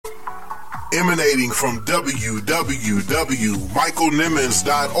emanating from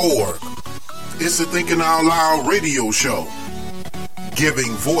www.michaelnimmons.org. It's the Thinking Out Loud radio show,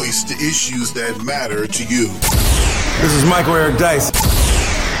 giving voice to issues that matter to you. This is Michael Eric Dyson.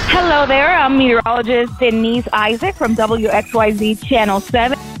 Hello there, I'm meteorologist Denise Isaac from WXYZ Channel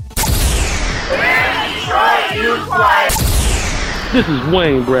 7. This is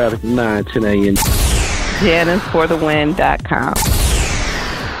Wayne Braddock, 910 a.m. JaniceForTheWin.com.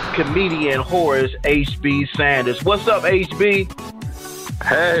 Comedian Horace H.B. Sanders. What's up, H.B.?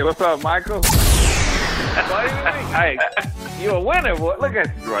 Hey, what's up, Michael? Hey, you're a winner, boy. Look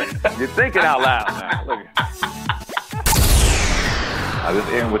at you right. You're thinking out loud now. Look at I just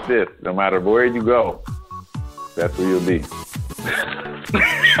end with this. No matter where you go, that's where you'll be.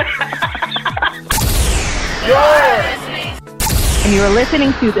 And you're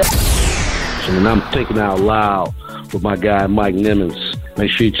listening to the... And I'm thinking out loud with my guy, Mike Nimmons. Make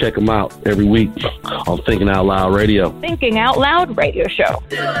sure you check him out every week on Thinking Out Loud Radio. Thinking Out Loud radio show. To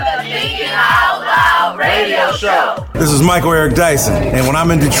the Thinking Out Loud radio show. This is Michael Eric Dyson, and when I'm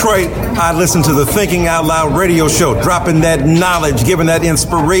in Detroit, I listen to the Thinking Out Loud radio show, dropping that knowledge, giving that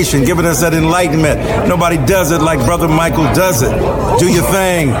inspiration, giving us that enlightenment. Nobody does it like Brother Michael does it. Do your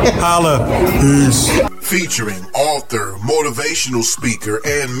thing. Holla. Peace. Featuring author, motivational speaker,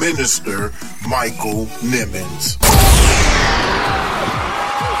 and minister Michael Nimmons.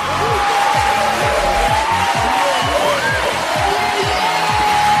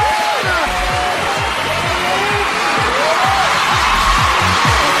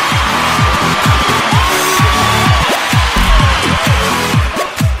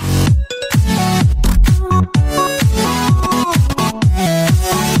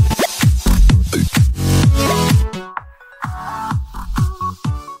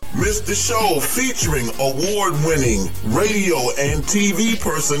 The show featuring award-winning radio and TV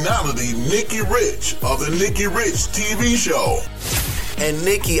personality Nikki Rich of the Nikki Rich TV show. And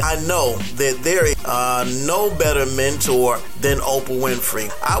Nikki, I know that there is no better mentor than Oprah Winfrey.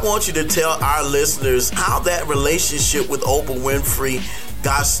 I want you to tell our listeners how that relationship with Oprah Winfrey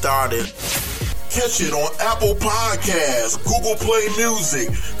got started. Catch it on Apple Podcasts, Google Play Music,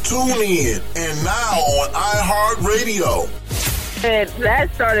 TuneIn, and now on iHeartRadio. And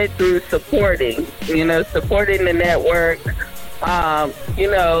that started through supporting the network,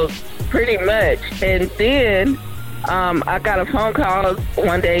 pretty much. And then I got a phone call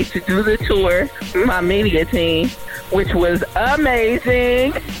one day to do the tour, my media team, which was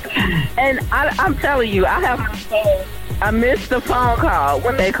amazing. And I'm telling you, I missed the phone call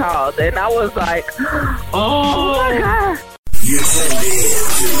when they called, and I was like, oh my God. You're tuned in to the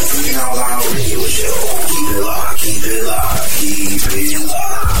Thinking Out Loud radio show. Keep it locked, keep it locked, keep it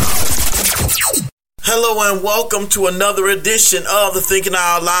locked. Hello and welcome to another edition of the Thinking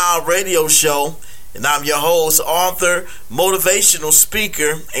Out Loud radio show. And I'm your host, author, motivational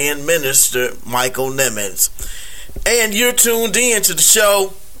speaker, and minister, Michael Nimmons. And you're tuned in to the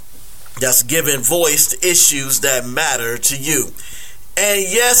show that's giving voice to issues that matter to you. And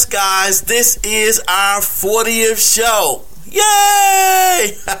yes, guys, this is our 40th show.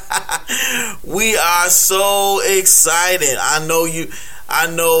 Yay! We are so excited. I know you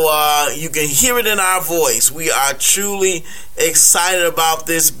can hear it in our voice. We are truly excited about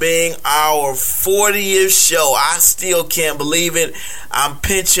this being our 40th show. I still can't believe it. I'm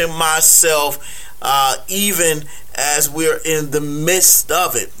pinching myself even as we're in the midst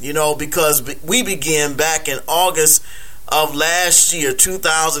of it, because we began back in August of last year,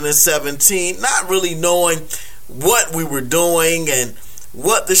 2017, not really knowing what we were doing and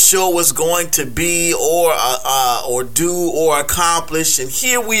what the show was going to be or do or accomplish. And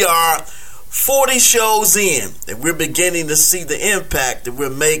here we are, 40 shows in, and we're beginning to see the impact that we're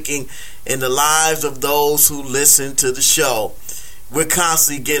making in the lives of those who listen to the show. We're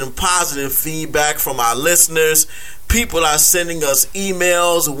constantly getting positive feedback from our listeners. People are sending us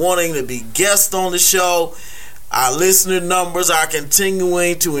emails wanting to be guests on the show. Our listener numbers are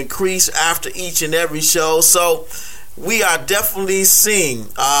continuing to increase after each and every show. So we are definitely seeing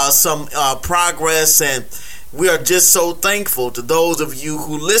some progress, and we are just so thankful to those of you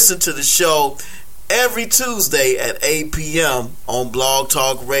who listen to the show every Tuesday at 8 p.m. on Blog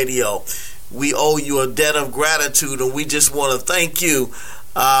Talk Radio. We owe you a debt of gratitude, and we just want to thank you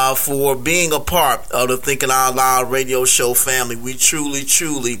for being a part of the Thinking Out Loud radio show family. We truly,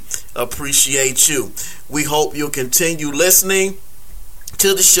 truly appreciate you. We hope you'll continue listening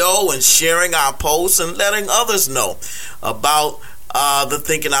to the show and sharing our posts and letting others know about the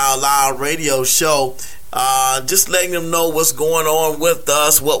Thinking Out Loud radio show. Just letting them know what's going on with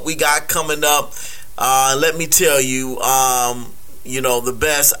us, what we got coming up. Let me tell you, the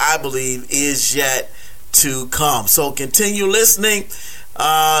best, I believe, is yet to come. So continue listening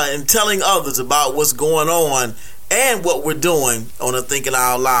and telling others about what's going on and what we're doing on the Thinking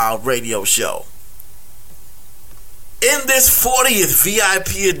Out Loud radio show. In this 40th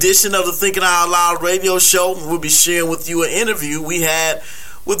VIP edition of the Thinking Out Loud radio show, we'll be sharing with you an interview we had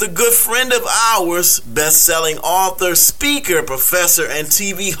with a good friend of ours, best-selling author, speaker, professor, and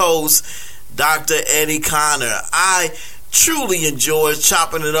TV host, Dr. Eddie Connor. I truly enjoyed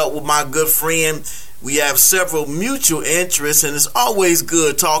chopping it up with my good friend. We have several mutual interests, and it's always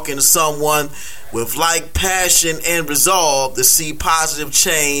good talking to someone with like passion and resolve to see positive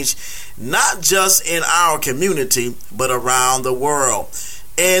change, not just in our community, but around the world.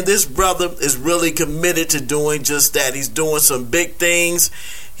 And this brother is really committed to doing just that. He's doing some big things.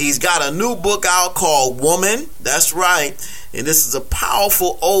 He's got a new book out called Woman. That's right. And this is a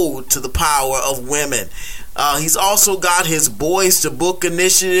powerful ode to the power of women. He's also got his Boys to Books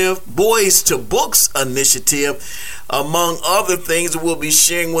initiative, among other things that we'll be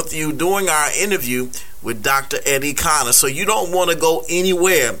sharing with you during our interview with Dr. Eddie Connor. So you don't want to go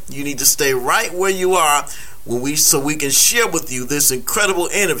anywhere. You need to stay right where you are so we can share with you this incredible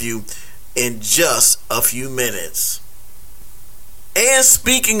interview in just a few minutes. And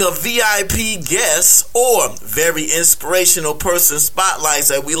speaking of VIP guests, or very inspirational person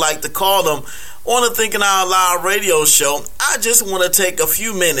spotlights, as we like to call them, on the Thinking Out Loud radio show, I just want to take a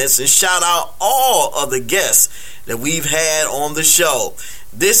few minutes and shout out all of the guests that we've had on the show.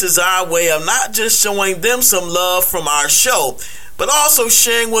 This is our way of not just showing them some love from our show, but also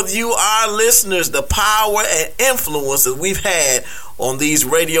sharing with you, our listeners, the power and influence that we've had on these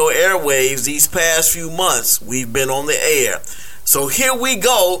radio airwaves these past few months we've been on the air. So here we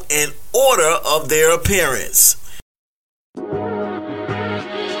go in order of their appearance.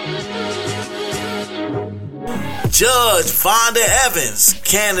 Judge Vonda Evans,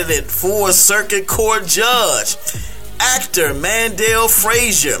 candidate for Circuit Court Judge. Actor Mandel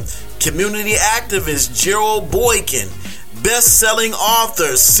Frazier. Community activist Gerald Boykin. Best-selling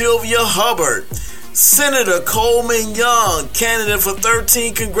author Sylvia Hubbard. Senator Coleman Young, candidate for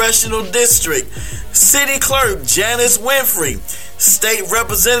 13th Congressional District. City Clerk Janice Winfrey. State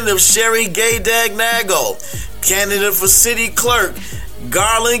Representative Sherry Gay Dagnago. Candidate for City Clerk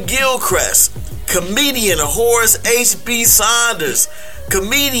Garland Gilchrist. Comedian Horace H.B. Saunders.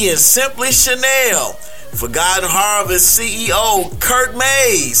 Comedian Simply Chanel. Forgotten Harvest CEO Kirk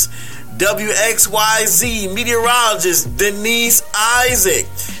Mays. WXYZ meteorologist Denise Isaac.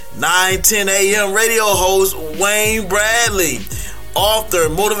 9:10 a.m. radio host Wayne Bradley. Author,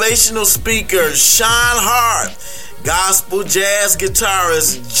 motivational speaker Sean Hart. Gospel jazz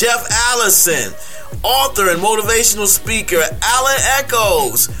guitarist Jeff Allison. Author and motivational speaker Alan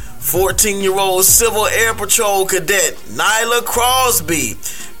Echoes. 14-year-old Civil Air Patrol cadet Nyla Crosby.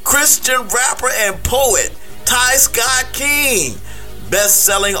 Christian rapper and poet Ty Scott King.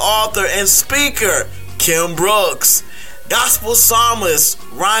 Best-selling author and speaker Kim Brooks. Gospel psalmist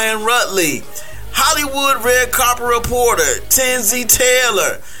Ryan Rutley. Hollywood red carpet reporter Tenzie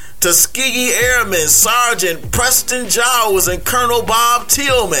Taylor. Tuskegee Airman Sergeant Preston Giles and Colonel Bob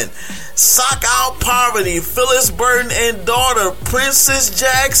Tillman. Sock Out Poverty Phyllis Burton and daughter Princess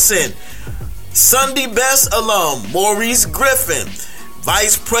Jackson. Sunday Best alum Maurice Griffin.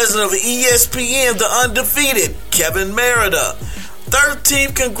 Vice President of ESPN The Undefeated Kevin Merida.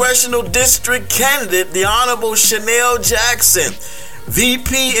 13th Congressional District candidate the Honorable Chanel Jackson.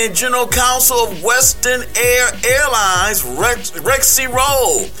 VP and General Counsel of Western Air Airlines Rexy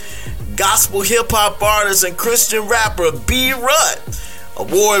Roll. Gospel hip-hop artist and Christian rapper B. Rutt.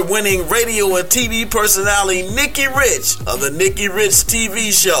 Award-winning radio and TV personality Nikki Rich of the Nikki Rich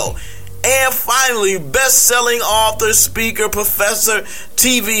TV show. And finally, best-selling author, speaker, professor,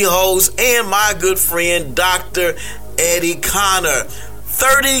 TV host, and my good friend, Dr. Eddie Connor.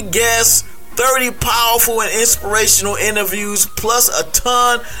 30 guests, 30 powerful and inspirational interviews, plus a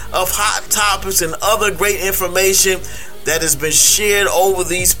ton of hot topics and other great information that has been shared over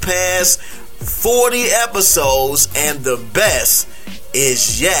these past 40 episodes, and the best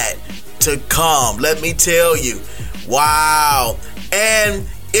is yet to come. Let me tell you. Wow. And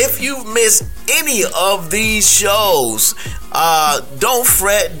if you've missed any of these shows, don't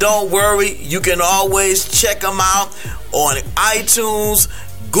fret, don't worry. You can always check them out on iTunes,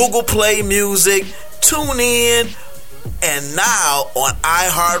 Google Play Music, TuneIn, and now on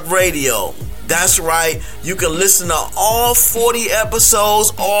iHeartRadio. That's right. You can listen to all 40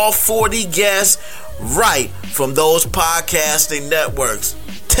 episodes, all 40 guests, right from those podcasting networks.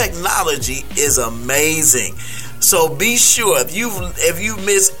 Technology is amazing. So be sure, if you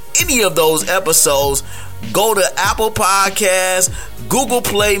miss any of those episodes, Go to Apple Podcasts, Google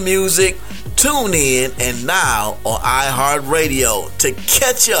Play Music, TuneIn, and now on iHeartRadio to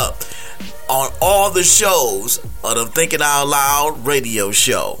catch up on all the shows of the Thinking Out Loud radio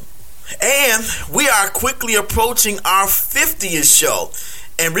show. And we are quickly approaching our 50th show,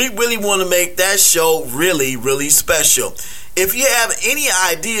 and we really want to make that show really, really special. If you have any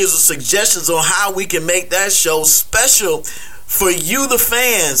ideas or suggestions on how we can make that show special for you, the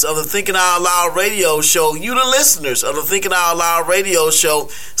fans of the Thinking Out Loud radio show, you, the listeners of the Thinking Out Loud radio show,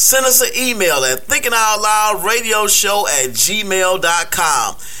 send us an email at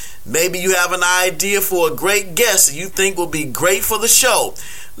thinkingoutloudradioshow@gmail.com. Maybe you have an idea for a great guest you think will be great for the show.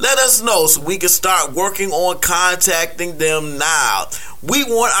 Let us know so we can start working on contacting them now. We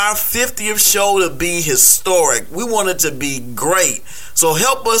want our 50th show to be historic. We want it to be great. So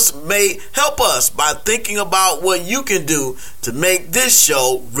help us by thinking about what you can do to make this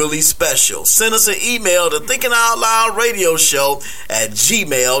show really special. Send us an email to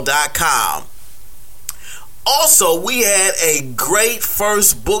thinkingoutloudradioshow@gmail.com. Also, we had a great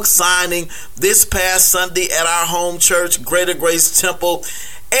first book signing this past Sunday at our home church, Greater Grace Temple.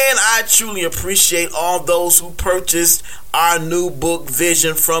 And I truly appreciate all those who purchased our new book,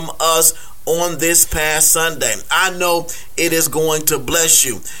 Vision, from us on this past Sunday. I know it is going to bless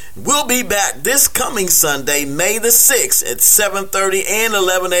you. We'll be back this coming Sunday, May the 6th at 7:30 and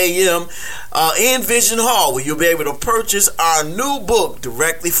 11 a.m. In Vision Hall, where you'll be able to purchase our new book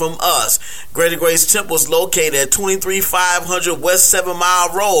directly from us. Greater Grace Temple is located at 23500 West 7 Mile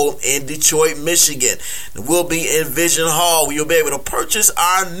Road in Detroit, Michigan. And we'll be in Vision Hall, where you'll be able to purchase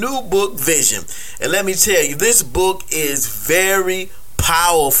our new book, Vision. And let me tell you, this book is very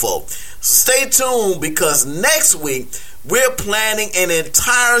powerful. Stay tuned, because next week we're planning an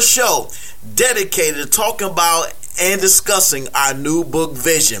entire show dedicated to talking about and discussing our new book,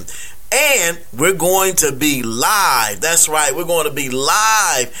 Vision. And we're going to be live. That's right, we're going to be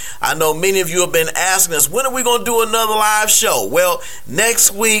live. I know many of you have been asking us, when are we going to do another live show? Well,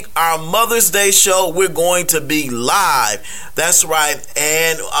 next week, our Mother's Day show, we're going to be live. That's right.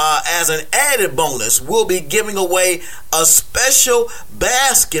 And as an added bonus, we'll be giving away a special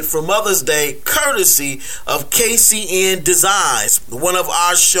basket for Mother's Day, courtesy of KCN Designs, one of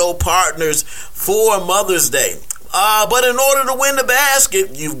our show partners for Mother's Day. But in order to win the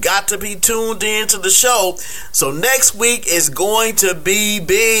basket, you've got to be tuned in to the show. So next week is going to be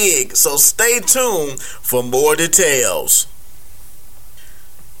big. So stay tuned for more details.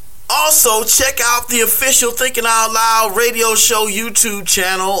 Also, check out the official Thinking Out Loud radio show YouTube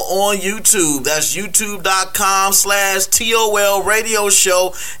channel on YouTube. That's youtube.com/TOL radio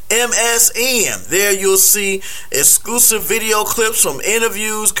show MSN. There you'll see exclusive video clips from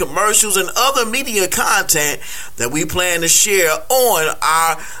interviews, commercials, and other media content that we plan to share on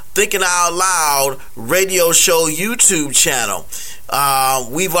our Thinking Out Loud radio show YouTube channel.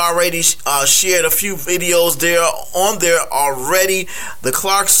 We've already shared a few videos on there already. The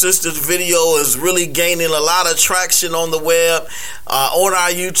Clark Sisters video is really gaining a lot of traction on the web. On our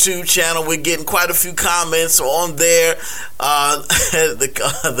YouTube channel, we're getting quite a few comments on there.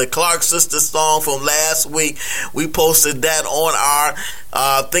 The Clark Sisters song from last week, we posted that on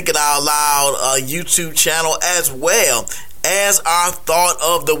our Thinking Out Loud YouTube channel, as well as our thought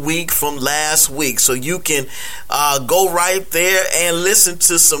of the week from last week. So you can go right there and listen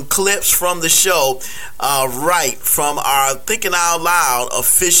to some clips from the show right from our Thinking Out Loud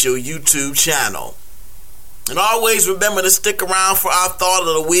official YouTube channel. And always remember to stick around for our thought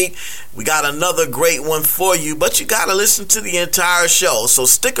of the week. We got another great one for you, but you got to listen to the entire show. So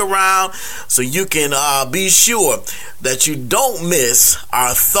stick around so you can be sure that you don't miss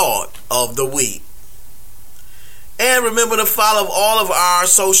our thought of the week. And remember to follow all of our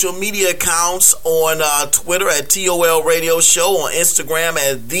social media accounts on Twitter at TOL Radio Show, on Instagram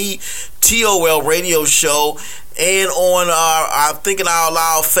at The TOL Radio Show, and on our Thinking Out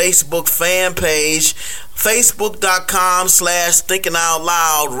Loud Facebook fan page, Facebook.com/Thinking Out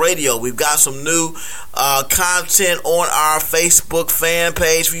Loud Radio. We've got some new content on our Facebook fan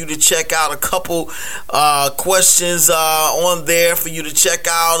page for you to check out. A couple questions on there for you to check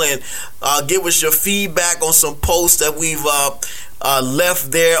out, and give us your feedback on some posts that we've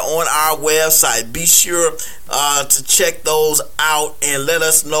left there on our website. Be sure to check those out and let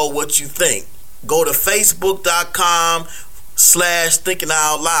us know what you think. Go to Facebook.com/Thinking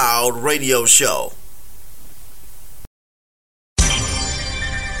Out Loud Radio Show.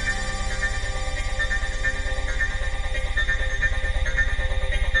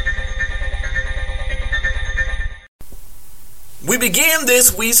 We began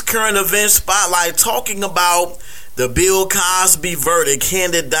this week's current event spotlight talking about The Bill Cosby verdict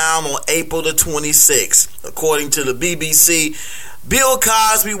handed down on April the 26th. According to the BBC, Bill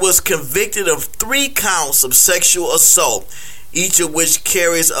Cosby was convicted of 3 counts of sexual assault, each of which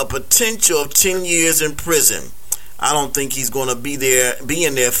carries a potential of 10 years in prison. I don't think he's going to be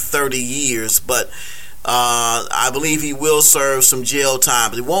in there 30 years, but I believe he will serve some jail time,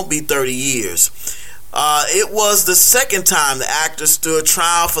 but it won't be 30 years. It was the second time the actor stood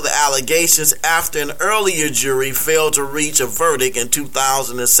trial for the allegations after an earlier jury failed to reach a verdict in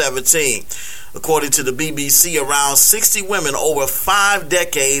 2017. According to the BBC, around 60 women over 5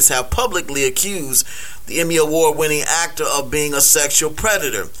 decades have publicly accused the Emmy Award-winning actor of being a sexual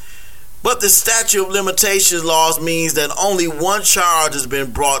predator. But the statute of limitations laws means that only one charge has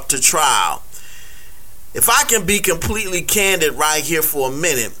been brought to trial. If I can be completely candid right here for a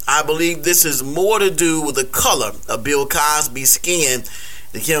minute, I believe this is more to do with the color of Bill Cosby's skin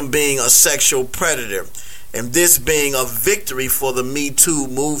than him being a sexual predator, and this being a victory for the Me Too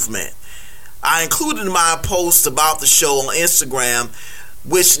movement. I included in my post about the show on Instagram,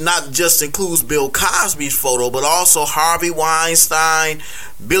 which not just includes Bill Cosby's photo, but also Harvey Weinstein,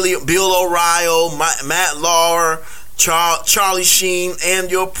 Bill O'Reilly, Matt Lauer, Charlie Sheen, and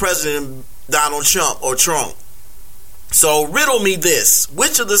your president, Donald Trump or Trump. So riddle me this.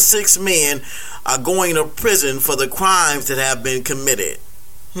 Which of the 6 men are going to prison for the crimes that have been committed?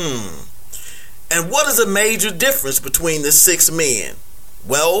 And what is the major difference between the 6 men?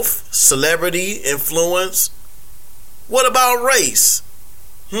 Wealth, celebrity, influence? What about race?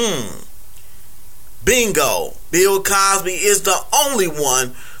 Bingo. Bill Cosby is the only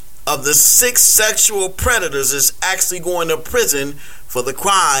one of the 6 sexual predators that's actually going to prison for the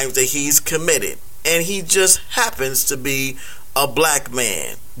crimes that he's committed. And he just happens to be a black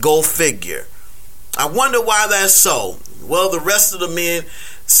man. Go figure. I wonder why that's so. Well, the rest of the men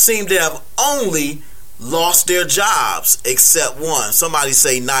seem to have only lost their jobs except one. Somebody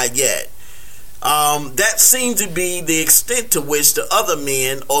say not yet. That seemed to be the extent to which the other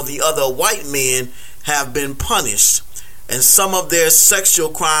men or the other white men have been punished. And some of their sexual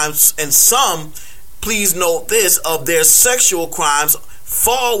crimes, and some, please note this, of their sexual crimes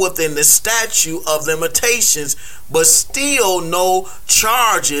fall within the statute of limitations, but still no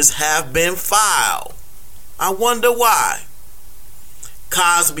charges have been filed. I wonder why.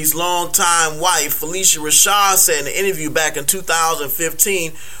 Cosby's longtime wife, Felicia Rashad, said in an interview back in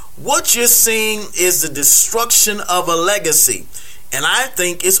 2015, "What you're seeing is the destruction of a legacy, and I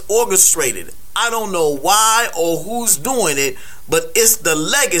think it's orchestrated. I don't know why or who's doing it, but it's the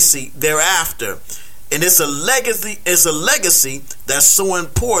legacy thereafter. And it's a legacy that's so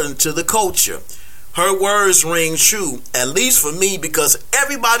important to the culture." Her words ring true, at least for me, because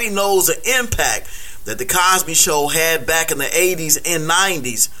everybody knows the impact that the Cosby Show had back in the 80s and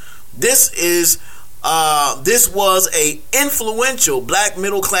 90s. This was a influential black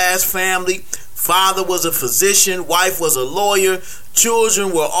middle class family. Father was a physician, wife was a lawyer,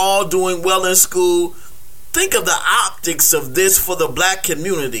 children were all doing well in school. Think of the optics of this for the black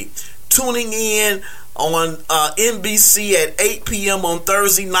community. Tuning in on NBC at 8 p.m. on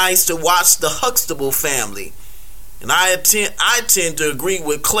Thursday nights to watch the Huxtable family. And I tend to agree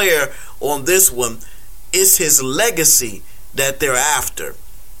with Claire on this one. It's his legacy that they're after.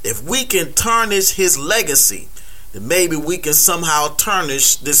 If we can tarnish his legacy, then maybe we can somehow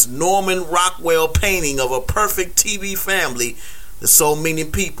tarnish this Norman Rockwell painting of a perfect TV family that so many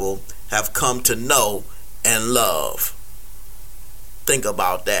people have come to know and love. Think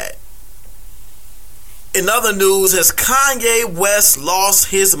about that. In other news, has Kanye West lost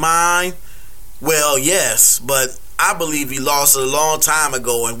his mind? Well, yes, but I believe he lost it a long time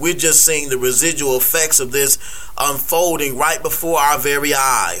ago, and we're just seeing the residual effects of this unfolding right before our very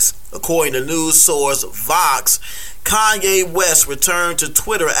eyes. According to news source Vox, Kanye West returned to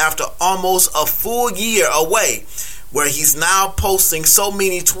Twitter after almost a full year away, where he's now posting so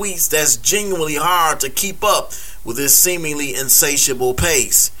many tweets that's genuinely hard to keep up with his seemingly insatiable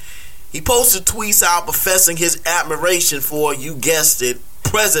pace. He posted tweets out professing his admiration for, you guessed it,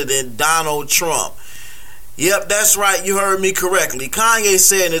 President Donald Trump. Yep, that's right, you heard me correctly. Kanye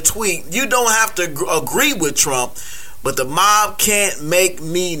said in a tweet, "You don't have to agree with Trump, but the mob can't make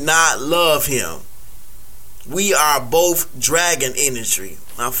me not love him. We are both dragon industry."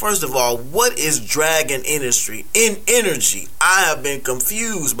 Now, first of all, what is dragon industry? Energy. I have been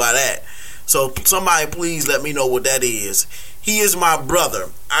confused by that. So somebody please let me know what that is. He is my brother.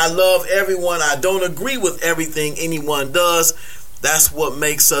 I love everyone. I don't agree with everything anyone does. That's what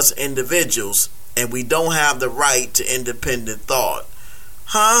makes us individuals. And we don't have the right to independent thought.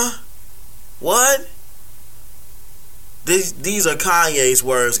 Huh? What? These are Kanye's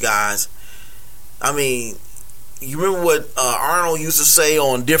words, guys. I mean, you remember what Arnold used to say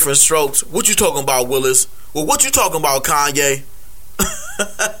on Different Strokes? What you talking about, Willis? Well, what you talking about, Kanye?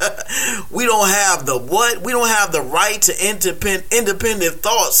 We don't have the what? We don't have the right to independent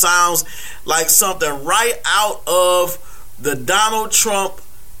thought. Sounds like something right out of the Donald Trump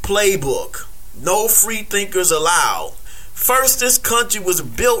playbook. No free thinkers allowed. First, this country was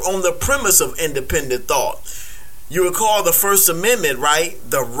built on the premise of independent thought. You recall the First Amendment, right?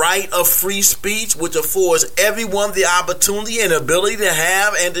 The right of free speech, which affords everyone the opportunity and ability to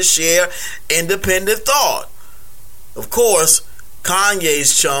have and to share independent thought. Of course,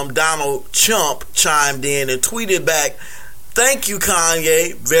 Kanye's chum, Donald Trump, chimed in and tweeted back, "Thank you,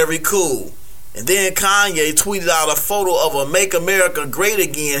 Kanye. Very cool." And then Kanye tweeted out a photo of a Make America Great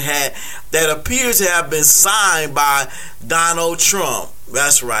Again hat that appears to have been signed by Donald Trump.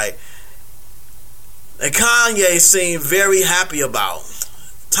 That's right. And Kanye seemed very happy about.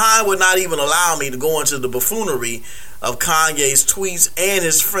 Time would not even allow me to go into the buffoonery of Kanye's tweets and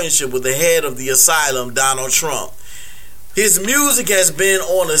his friendship with the head of the asylum, Donald Trump. His music has been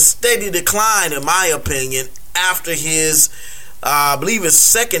on a steady decline, in my opinion, after his, I believe his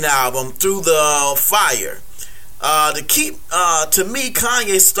second album, Through the Fire. To me,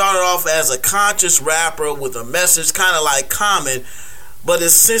 Kanye started off as a conscious rapper with a message kind of like Common, but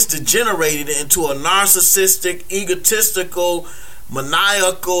has since degenerated into a narcissistic, egotistical,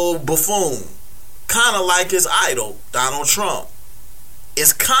 maniacal buffoon, kind of like his idol, Donald Trump.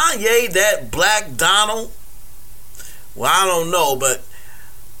 Is Kanye that Black Donald? Well, I don't know, but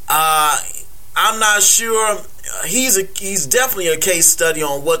I'm not sure. He's definitely a case study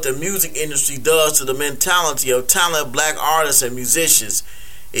on what the music industry does to the mentality of talented black artists and musicians.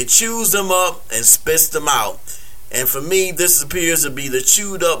 It chews them up and spits them out. And for me, this appears to be the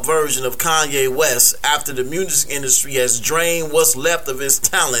chewed up version of Kanye West after the music industry has drained what's left of his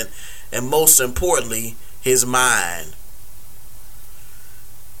talent and, most importantly, his mind.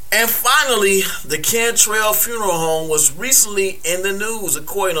 And finally, the Cantrell Funeral Home was recently in the news.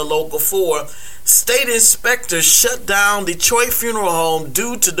 According to Local 4, state inspectors shut down Detroit Funeral Home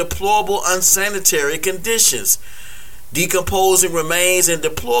due to deplorable unsanitary conditions. Decomposing remains and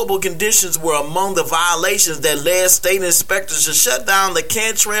deplorable conditions were among the violations that led state inspectors to shut down the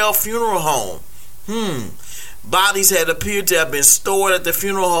Cantrell Funeral Home. Bodies had appeared to have been stored at the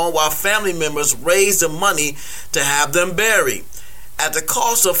funeral home while family members raised the money to have them buried. As the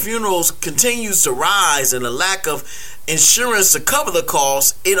cost of funerals continues to rise and the lack of insurance to cover the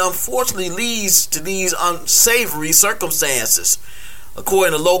costs, it unfortunately leads to these unsavory circumstances.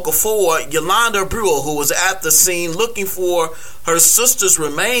 According to Local 4, Yolanda Brewer, who was at the scene looking for her sister's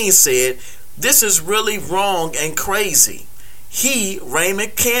remains, said, "This is really wrong and crazy." He,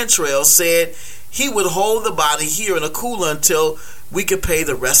 Raymond Cantrell, said he would hold the body here in a cooler until we could pay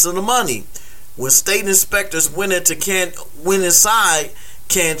the rest of the money. When state inspectors went inside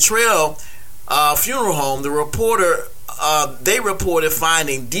Cantrell Funeral Home, they reported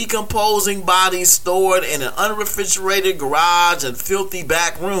finding decomposing bodies stored in an unrefrigerated garage and filthy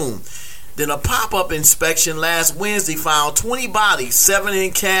back room. Then a pop-up inspection last Wednesday found 20 bodies, 7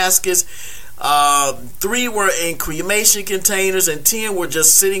 in caskets, 3 were in cremation containers, and 10 were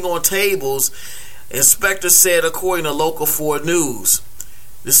just sitting on tables, inspectors said, according to Local 4 News.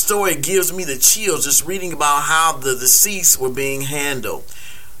 This story gives me the chills just reading about how the deceased were being handled.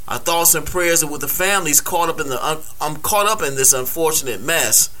 Our thoughts and prayers are with the families caught up in this unfortunate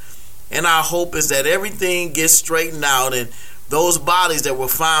mess. And our hope is that everything gets straightened out and those bodies that were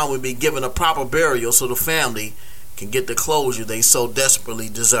found will be given a proper burial so the family can get the closure they so desperately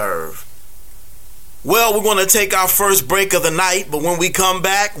deserve. Well, we're going to take our first break of the night, but when we come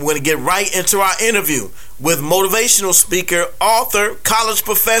back, we're going to get right into our interview with motivational speaker, author, college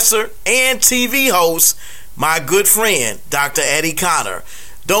professor, and TV host, my good friend, Dr. Eddie Connor.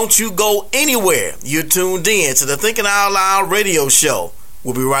 Don't you go anywhere. You're tuned in to the Thinking Out Loud radio show.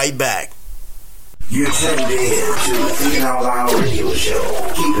 We'll be right back. You're tuned in to the Thinking Out Loud radio show.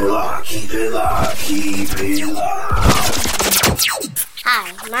 Keep it locked, keep it locked, keep it locked.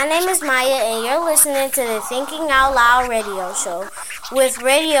 Hi, my name is Maya, and you're listening to the Thinking Out Loud radio show with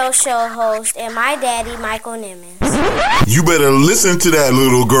radio show host and my daddy, Michael Nimmons. You better listen to that,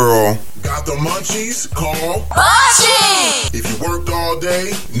 little girl. Got the munchies? Call Munchie! If you worked all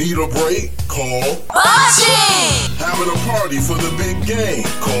day, need a break? Call Munchie! Having a party for the big game?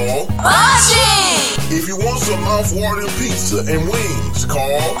 Call Munchie! If you want some mouth-watering pizza and wings?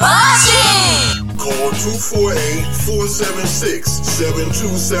 Call Munchie! Call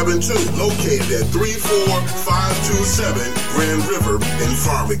 248-476-7272. Located at 34527 Grand River in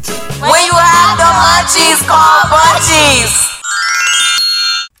Farmington. When you have the munchies, call Munchies!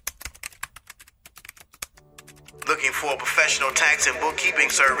 professional tax and bookkeeping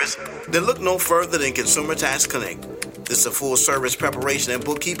service, then look no further than Consumer Tax Connect. This is a full-service preparation and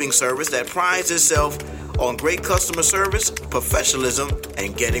bookkeeping service that prides itself on great customer service, professionalism,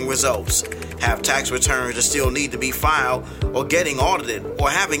 and getting results. Have tax returns that still need to be filed or getting audited or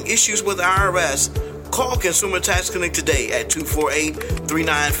having issues with the IRS? Call Consumer Tax Connect today at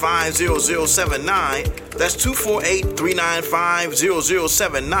 248-395-0079. That's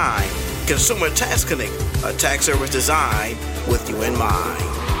 248-395-0079. Consumer Tax Connect, a tax service designed with you in mind.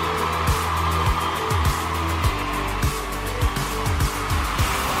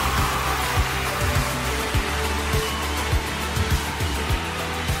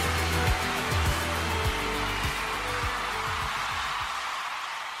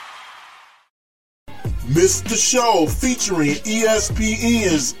 Missed the show featuring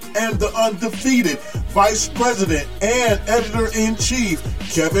ESPN's and the undefeated Vice President and Editor-in-Chief,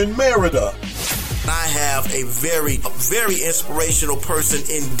 Kevin Merida. I have a very inspirational person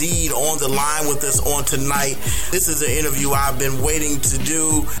indeed on the line with us on tonight. This is an interview I've been waiting to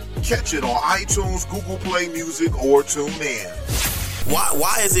do. Catch it on iTunes, Google Play Music, or tune in.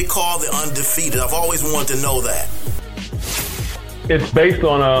 Why is it called The Undefeated? I've always wanted to know that. It's based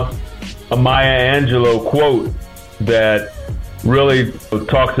on a Maya Angelou quote that really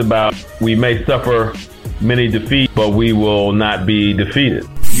talks about we may suffer many defeats, but we will not be defeated.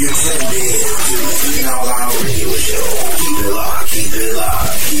 You're tuned in to the Thinking Out Loud Radio Show. Keep it locked, keep it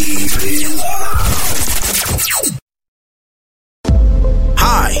locked, keep it locked.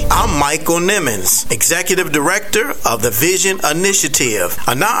 Hi, I'm Michael Nimmons, Executive Director of the Vision Initiative,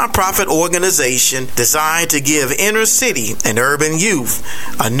 a nonprofit organization designed to give inner city and urban youth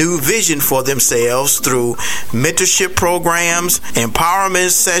a new vision for themselves through mentorship programs,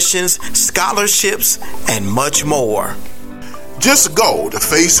 empowerment sessions, scholarships, and much more. Just go to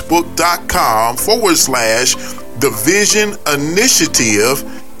facebook.com/The Vision Initiative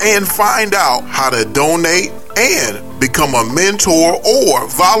and find out how to donate and become a mentor or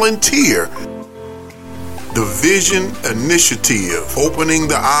volunteer. The Vision Initiative, opening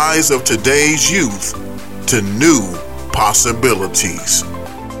the eyes of today's youth to new possibilities.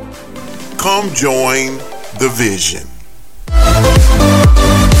 Come join the Vision.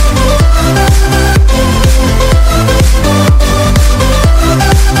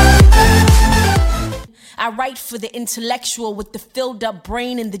 I write for the intellectual with the filled up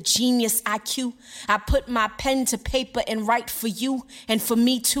brain and the genius IQ. I put my pen to paper and write for you and for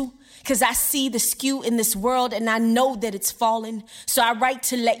me too. Cause I see the skew in this world and I know that it's fallen. So I write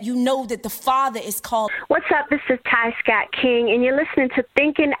to let you know that the Father is called. What's up? This is Ty Scott King and you're listening to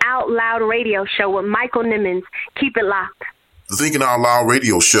Thinking Out Loud Radio Show with Michael Nimmons. Keep it locked. The Thinking Out Loud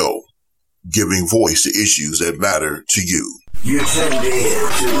Radio Show, giving voice to issues that matter to you. You're tuned in to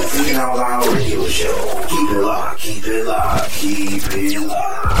the Thinking Out Loud Radio Show. Keep it locked, keep it locked, keep it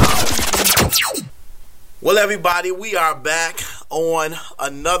locked. Well, everybody, we are back on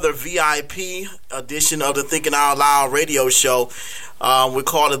another VIP edition of the Thinking Out Loud Radio Show. We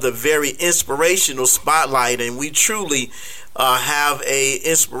call it the Very Inspirational Spotlight, and we truly have a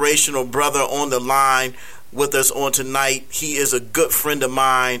inspirational brother on the line with us on tonight. He is a good friend of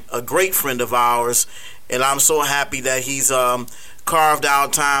mine, a great friend of ours, and I'm so happy that he's carved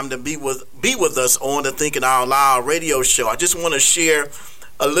out time to be with us on the Thinking Out Loud Radio Show. I just want to share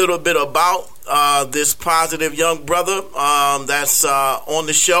a little bit about this positive young brother that's on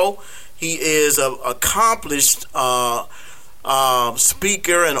the show. He is an accomplished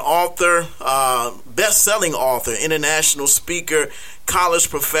speaker and author, best-selling author, international speaker, college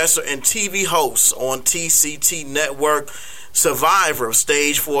professor, and TV host on TCT Network, survivor of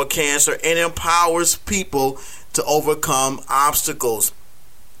stage 4 cancer, and empowers people to overcome obstacles.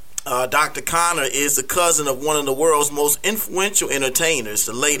 Dr. Connor is the cousin of one of the world's most influential entertainers,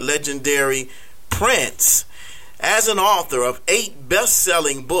 the late legendary Prince. As an author of 8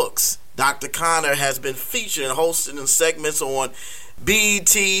 best-selling books, Dr. Connor has been featured and hosted in segments on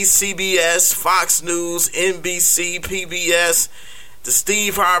BET, CBS, Fox News, NBC, PBS, The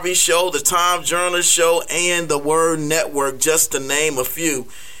Steve Harvey Show, The Tom Joyner Show, and The Word Network, just to name a few.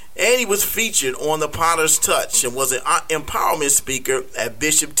 And he was featured on The Potter's Touch and was an empowerment speaker at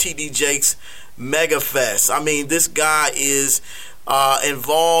Bishop T.D. Jakes MegaFest. I mean, this guy is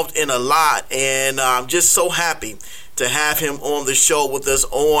involved in a lot, and I'm just so happy to have him on the show with us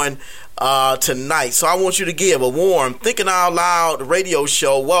on tonight. So I want you to give a warm Thinking Out Loud Radio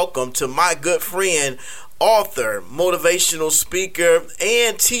Show welcome to my good friend, author, motivational speaker,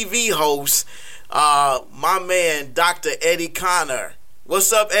 and TV host, my man, Dr. Eddie Connor.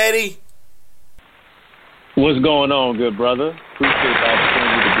 What's up, Eddie? What's going on, good brother? Appreciate the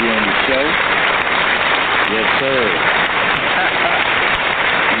opportunity to be on the show. Yes, sir.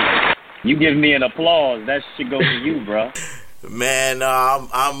 You give me an applause. That should go to you, bro. Man,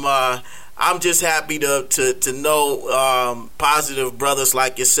 I'm just happy to know positive brothers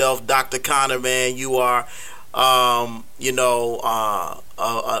like yourself, Dr. Connor. Man, you are, I'm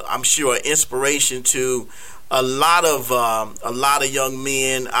sure, an inspiration to a lot of young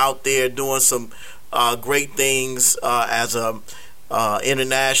men out there doing some great things as a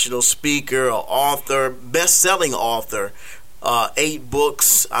international speaker, or author, best-selling author, 8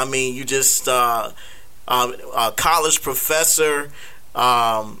 books. I mean, you just a college professor,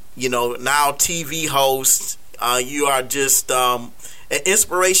 now TV host. You are just an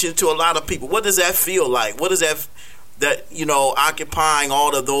inspiration to a lot of people. What does that feel like? What is that occupying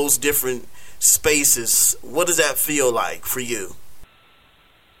all of those different spaces? What does that feel like for you?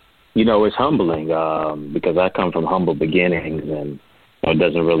 It's humbling because I come from humble beginnings, and it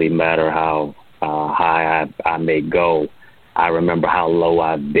doesn't really matter how high I may go. I remember how low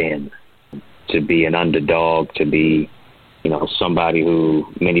I've been. To be an underdog, to be, somebody who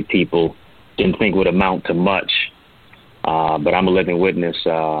many people didn't think would amount to much. But I'm a living witness.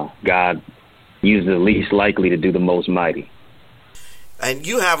 God uses the least likely to do the most mighty. And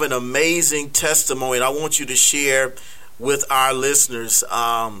you have an amazing testimony, and I want you to share with our listeners.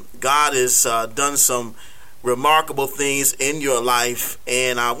 God has done some remarkable things in your life,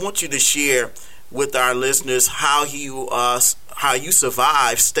 and I want you to share with our listeners how you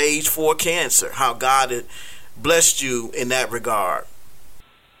survived stage 4 cancer, how God had blessed you in that regard.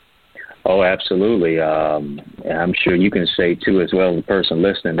 Oh, absolutely. And I'm sure you can say too, as well, the person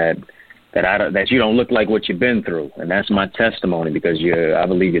listening, that you don't look like what you've been through, and that's my testimony, because I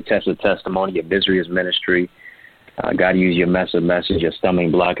believe your testimony, your misery is ministry. God used your message, your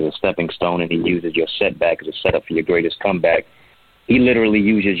stumbling block as a stepping stone, and He uses your setback as a setup for your greatest comeback. He literally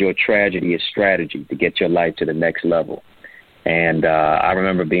uses your tragedy as strategy to get your life to the next level. And I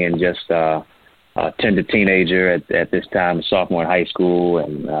remember being just a tender teenager at this time, a sophomore in high school,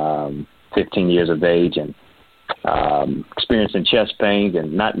 and 15 years of age, and experiencing chest pains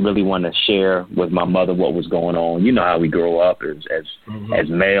and not really wanting to share with my mother what was going on. You know how we grow up as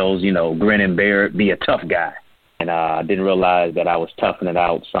males, grin and bear it, be a tough guy. And I didn't realize that I was toughing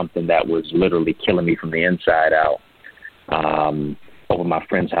out something that was literally killing me from the inside out. Over my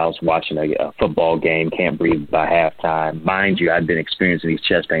friend's house watching a football game, can't breathe by halftime. Mind you, I'd been experiencing these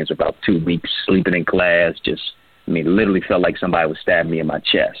chest pains for about 2 weeks, sleeping in class, literally felt like somebody was stabbing me in my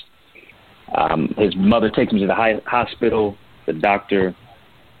chest. His mother takes me to the hospital. The doctor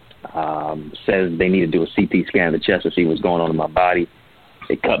says they need to do a CT scan of the chest to see what's going on in my body.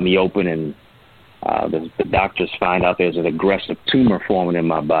 They cut me open, and the doctors find out there's an aggressive tumor forming in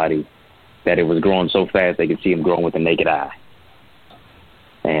my body, that it was growing so fast they could see him growing with the naked eye.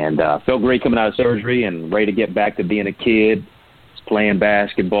 And felt great coming out of surgery and ready to get back to being a kid, playing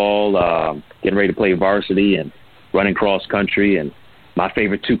basketball, getting ready to play varsity and running cross country. And my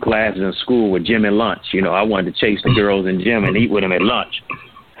favorite 2 classes in school were gym and lunch. I wanted to chase the girls in gym and eat with them at lunch.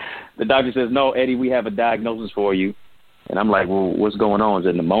 The doctor says, "No, Eddie, we have a diagnosis for you." And I'm like, "Well, what's going on? Is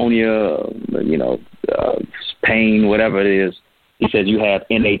it pneumonia, pain, whatever it is?" He says, "You have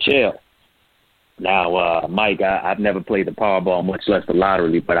NHL." Now, Mike, I've never played the Powerball, much less the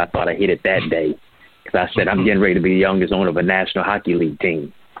lottery, but I thought I hit it that day, because I said, I'm getting ready to be the youngest owner of a National Hockey League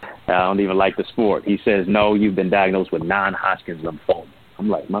team. I don't even like the sport. He says, "No, you've been diagnosed with non-Hodgkin's lymphoma." I'm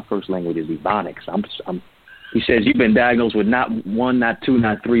like, my first language is Ebonics. He says, "You've been diagnosed with not 1, not 2,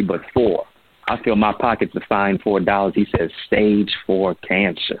 not 3, but 4. I feel my pockets to find $4. He says, "Stage 4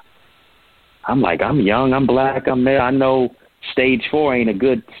 cancer." I'm like, I'm young, I'm black, I'm male. I know stage 4 ain't a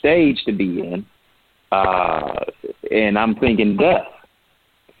good stage to be in. And I'm thinking death.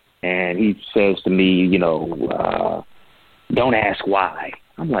 And he says to me, "Don't ask why."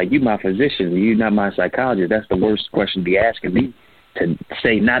 I'm like, "You my physician, you're not my psychologist. That's the worst question to be asking me, to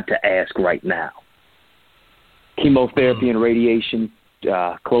say not to ask right now." Chemotherapy and radiation,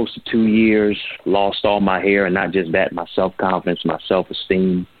 close to 2 years, lost all my hair, and not just that, my self-confidence, my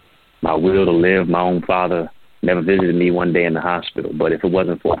self-esteem, my will to live. My own father never visited me one day in the hospital, but if it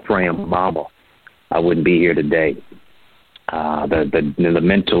wasn't for a praying mama, I wouldn't be here today. The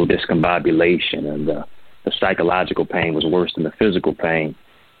mental discombobulation and the psychological pain was worse than the physical pain.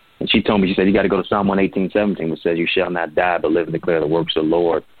 And she told me, she said, "You got to go to Psalm 118:17, which says, 'You shall not die, but live and declare the works of the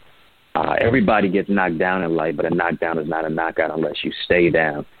Lord.'" Everybody gets knocked down in life, but a knockdown is not a knockout unless you stay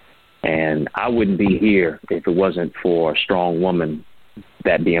down. And I wouldn't be here if it wasn't for a strong woman,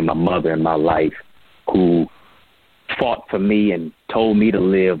 that being my mother in my life, who fought for me and told me to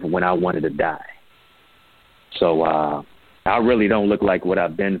live when I wanted to die. So I really don't look like what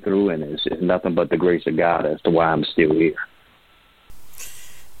I've been through, and it's nothing but the grace of God as to why I'm still here.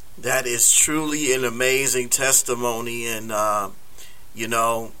 That is truly an amazing testimony, and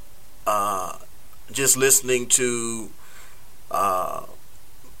just listening to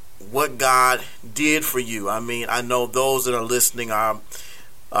what God did for you. I mean, I know those that are listening are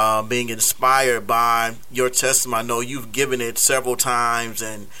being inspired by your testimony. I know you've given it several times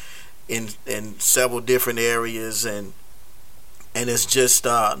and in several different areas, and it's just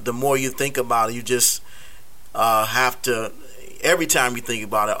the more you think about it, you just have to. Every time you think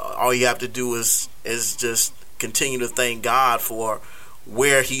about it, all you have to do is just continue to thank God for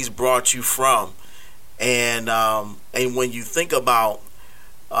where He's brought you from, and when you think about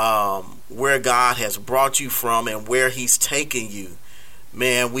where God has brought you from and where He's taking you,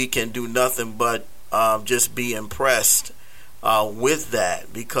 man, we can do nothing but just be impressed with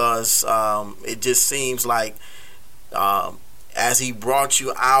that, because it just seems like as He brought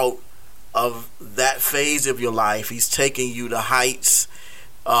you out of that phase of your life, He's taking you to heights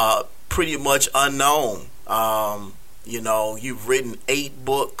pretty much unknown. You've written 8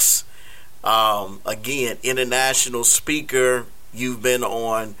 books. Again, international speaker. You've been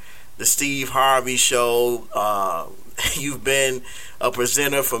on the Steve Harvey Show. You've been a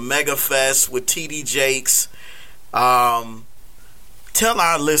presenter for MegaFest with T.D. Jakes. Tell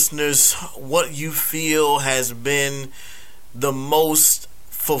our listeners what you feel has been the most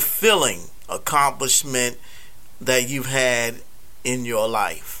fulfilling accomplishment that you've had in your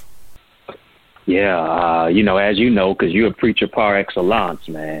life. Yeah, as you know, because you're a preacher par excellence,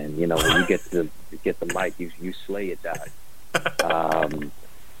 man. When you get the mic, you slay it, Doc.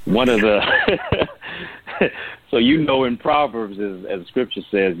 One of the so in Proverbs, as Scripture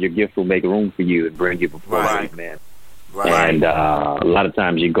says, your gift will make room for you and bring you before great men. Right. And a lot of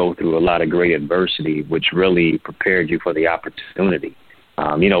times you go through a lot of great adversity, which really prepared you for the opportunity.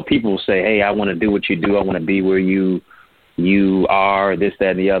 People say, hey, I want to do what you do. I want to be where you are, this,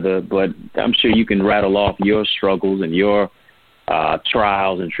 that, and the other. But I'm sure you can rattle off your struggles and your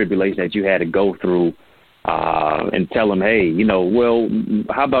trials and tribulations that you had to go through and tell them, hey,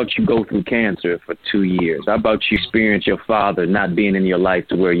 how about you go through cancer for 2 years? How about you experience your father not being in your life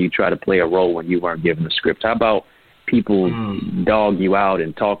to where you try to play a role when you weren't given the script? How about people dog you out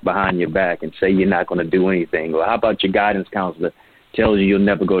and talk behind your back and say you're not going to do anything? Or how about your guidance counselor tells you you'll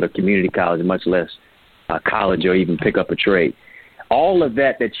never go to community college, much less college or even pick up a trade? All of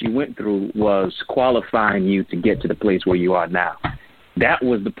that you went through was qualifying you to get to the place where you are now. That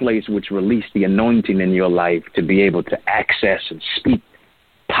was the place which released the anointing in your life to be able to access and speak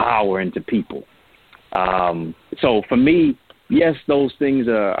power into people. So for me, yes, those things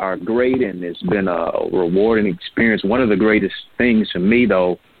are great, and it's been a rewarding experience. One of the greatest things for me,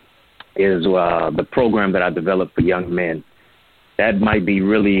 though, is the program that I developed for young men. That might be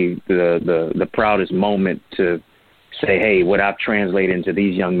really the proudest moment to say, hey, what I've translated into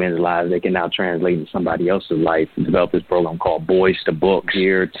these young men's lives, they can now translate into somebody else's life. We developed this program called Boys to Books,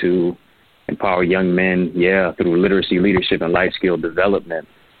 here to empower young men, through literacy, leadership, and life skill development,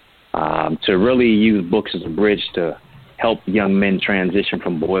 to really use books as a bridge to help young men transition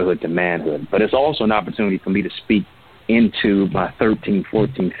from boyhood to manhood. But it's also an opportunity for me to speak into my 13,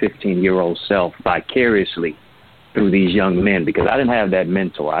 14, 15-year-old self vicariously through these young men, because I didn't have that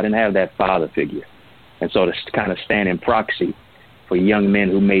mentor. I didn't have that father figure. And so to kind of stand in proxy for young men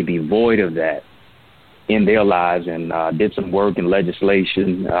who may be void of that in their lives, and did some work in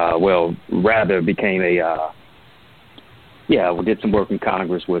legislation, became we did some work in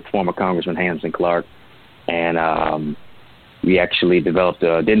Congress with former Congressman Hanson Clark. And we actually developed,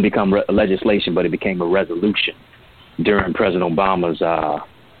 didn't become legislation, but it became a resolution during President Obama's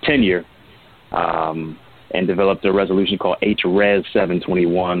tenure, and developed a resolution called HRES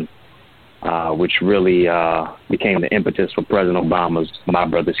 721, which really became the impetus for President Obama's My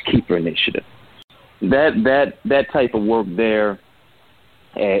Brother's Keeper initiative. That type of work there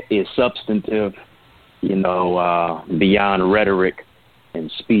is substantive, beyond rhetoric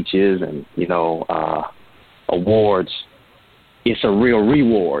and speeches and, awards. It's a real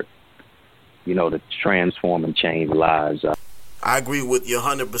reward, to transform and change lives. I agree with you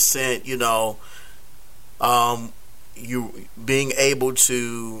 100%. You being able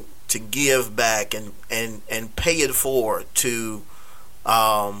to give back and pay it forward to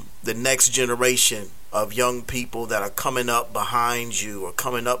the next generation of young people that are coming up behind you or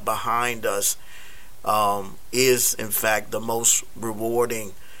coming up behind us is in fact the most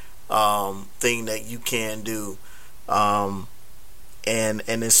rewarding thing that you can do, and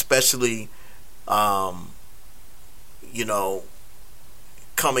especially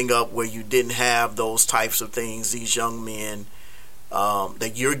coming up where you didn't have those types of things. These young men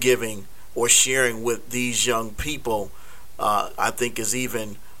that you're giving or sharing with these young people, I think is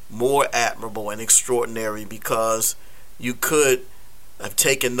even more admirable and extraordinary, because you could have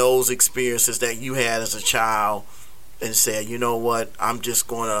taken those experiences that you had as a child and said, you know what, I'm just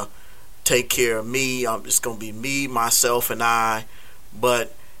going to take care of me. I'm just going to be me, myself, and I.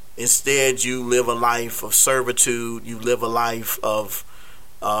 But instead, you live a life of servitude. You live a life of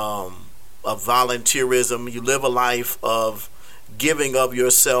volunteerism. You live a life of giving of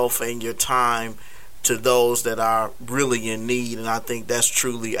yourself and your time to those that are really in need. And I think that's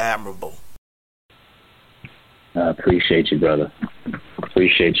truly admirable. I appreciate you, brother.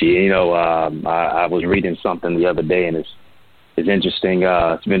 Appreciate you. You know, I was reading something the other day, and it's interesting.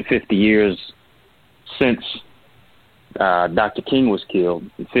 It's been 50 years since Dr. King was killed.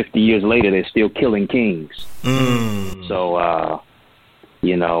 And 50 years later, they're still killing kings. So,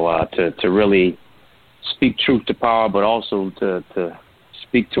 you know, to really speak truth to power, but also to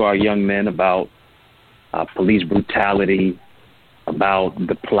speak to our young men about police brutality, about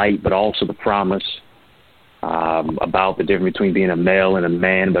the plight, but also the promise, about the difference between being a male and a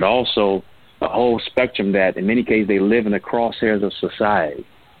man, but also the whole spectrum that in many cases they live in the crosshairs of society.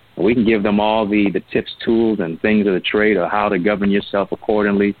 And we can give them all the tips, tools, and things of the trade of how to govern yourself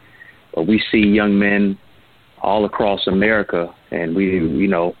accordingly. But we see young men all across America, and we, you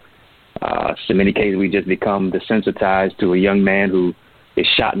know, in many cases we just become desensitized to a young man who is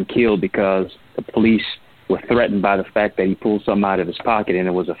shot and killed because the police were threatened by the fact that he pulled something out of his pocket and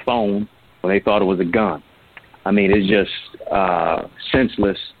it was a phone when they thought it was a gun. I mean, it's just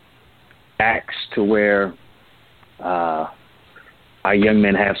senseless acts to where our young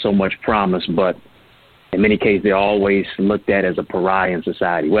men have so much promise, but in many cases they're always looked at as a pariah in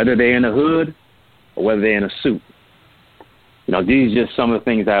society, whether they're in a hood or whether they're in a suit. You know, these are just some of the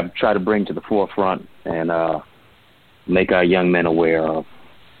things I try to bring to the forefront and make our young men aware of.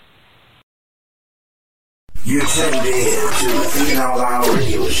 You're tuned in to the Thinking Out Loud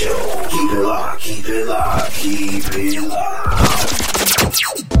radio show. Keep it locked, keep it locked, keep it locked.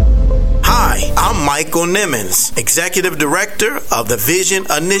 Hi, I'm Michael Nimmons, Executive Director of the Vision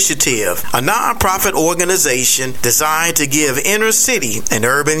Initiative, a nonprofit organization designed to give inner city and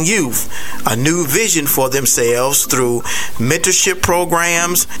urban youth a new vision for themselves through mentorship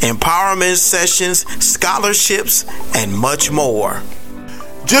programs, empowerment sessions, scholarships, and much more.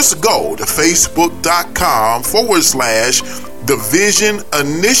 Just go to facebook.com/The Vision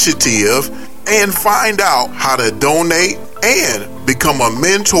Initiative and find out how to donate and become a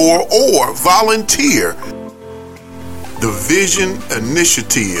mentor or volunteer. The Vision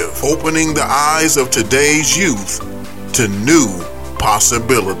Initiative, opening the eyes of today's youth to new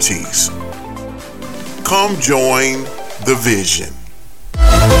possibilities. Come join the Vision.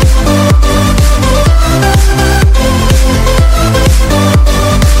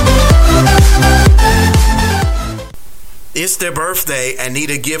 It's their birthday and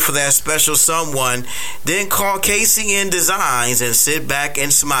need a gift for that special someone, then call KCN Designs and sit back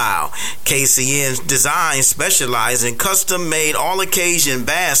and smile. KCN Designs specialize in custom-made all-occasion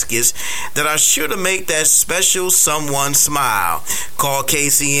baskets that are sure to make that special someone smile. Call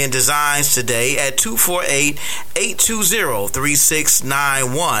KCN Designs today at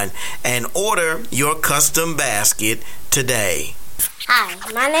 248-820-3691 and order your custom basket today. Hi,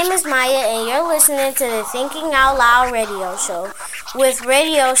 my name is Maya, and you're listening to the Thinking Out Loud radio show with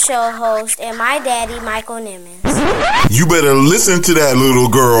radio show host and my daddy, Michael Nimmons. You better listen to that little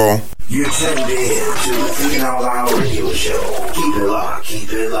girl. You're tuned in to the Thinking Out Loud radio show. Keep it locked, keep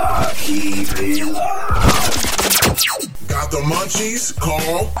it locked, keep it locked. Got the munchies?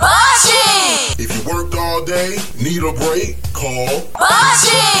 Call Munchie! If you worked all day, need a break? Call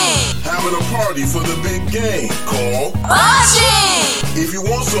Munchie! Having a party for the big game? Call Munchie! If you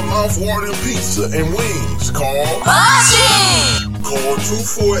want some mouth-watering pizza and wings? Call Munchie! Call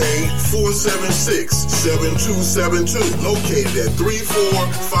 248-476-7272. Located at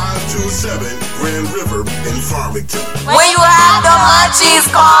 34527 Grand River in Farmington. When you have the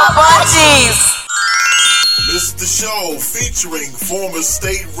munchies, call Munchies! It's the show featuring former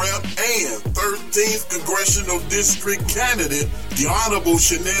state rep and 13th Congressional District candidate, the Honorable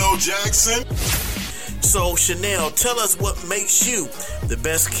Chanel Jackson. So, Chanel, tell us what makes you the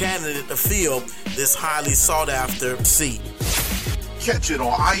best candidate to fill this highly sought-after seat. Catch it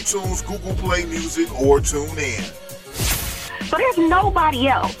on iTunes, Google Play Music, or TuneIn. So there's nobody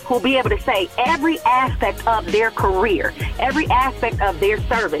else who'll be able to say every aspect of their career, every aspect of their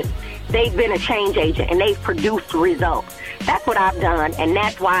service, they've been a change agent and they've produced results. That's what I've done, and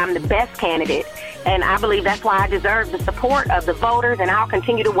that's why I'm the best candidate. And I believe that's why I deserve the support of the voters, and I'll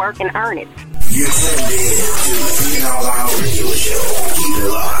continue to work and earn it. You're tuned in to the Thinking Out Loud radio show. Keep it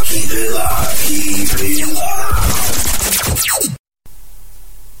locked, keep it locked, keep it locked.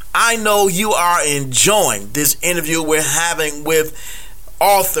 I know you are enjoying this interview we're having with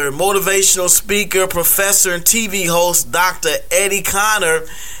author, motivational speaker, professor, and TV host Dr. Eddie Connor.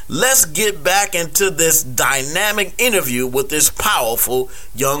 Let's get back into this dynamic interview with this powerful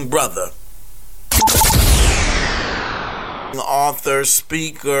young brother. Author,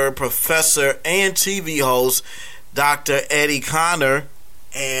 speaker, professor, and TV host Dr. Eddie Connor.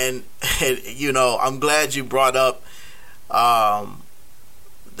 And you know, I'm glad you brought up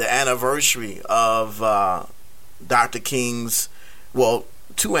the anniversary of Dr. King's, well,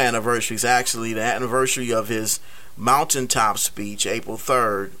 2 anniversaries actually. The anniversary of his mountaintop speech, April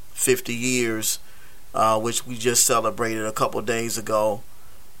 3rd, 50 years, which we just celebrated a couple days ago.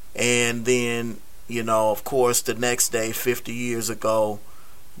 And then, you know, of course, the next day, 50 years ago,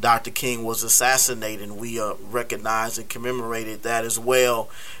 Dr. King was assassinated. We recognized and commemorated that as well.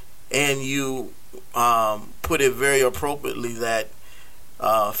 And you put it very appropriately that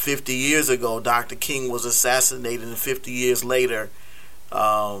 50 years ago, Dr. King was assassinated, and 50 years later,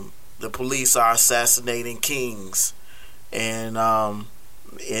 the police are assassinating kings. And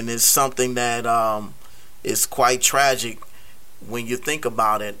it's something that is quite tragic when you think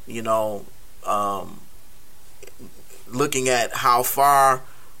about it, you know, looking at how far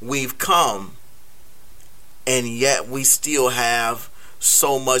we've come, and yet we still have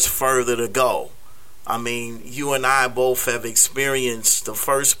so much further to go. I mean, you and I both have experienced the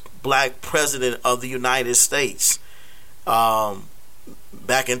first black president of the United States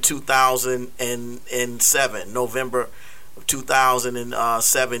back in 2007, November of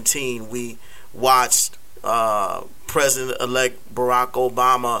 2017. We watched President-elect Barack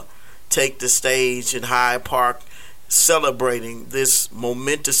Obama take the stage in Hyde Park, celebrating this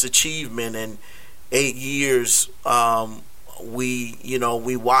momentous achievement. In 8 years,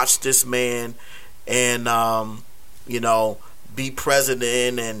 we watched this man and be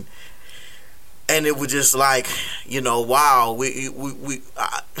president, and it was just like, wow,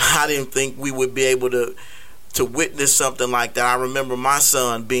 I didn't think we would be able to witness something like that. I remember my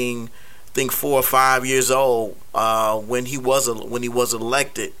son being, I think, 4 or 5 years old when he was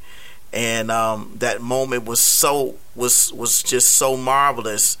elected. And that moment was just so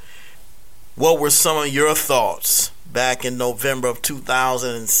marvelous. What were some of your thoughts back in November of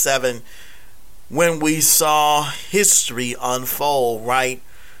 2007 when we saw history unfold right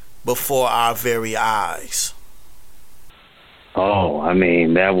before our very eyes? Oh, I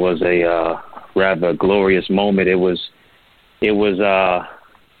mean, that was a rather glorious moment. It was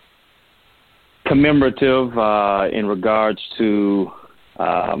commemorative in regards to.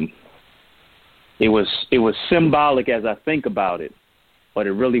 It was symbolic as I think about it, but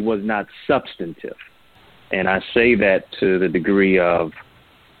it really was not substantive. And I say that to the degree of,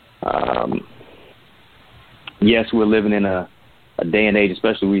 yes, we're living in a day and age,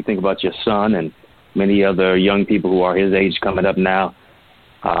 especially when you think about your son and many other young people who are his age coming up now.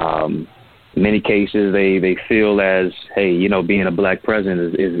 In many cases, they feel as, hey, being a black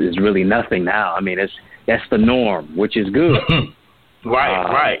president is really nothing now. I mean, that's the norm, which is good.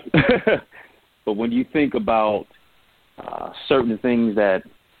 Right. But when you think about certain things that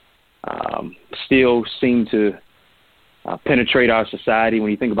still seem to penetrate our society, when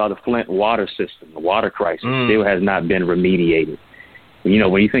you think about the Flint water system, the water crisis still has not been remediated.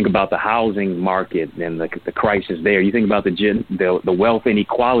 When you think about the housing market and the crisis there, you think about the wealth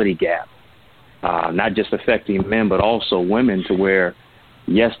inequality gap, not just affecting men but also women, to where,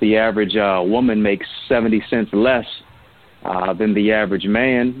 yes, the average woman makes 70 cents less than the average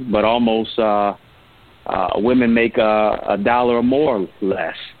man, but almost women make $1 or more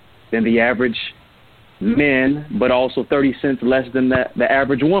less than the average men, but also 30 cents less than the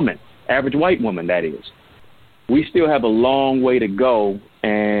average woman, average white woman, that is. We still have a long way to go,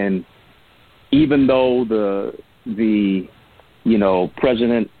 and even though the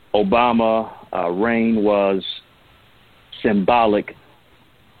President Obama reign was symbolic,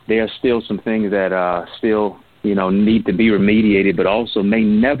 there are still some things that still need to be remediated, but also may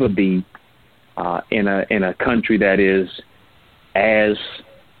never be in a country that is as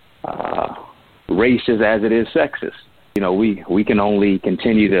racist as it is sexist. We can only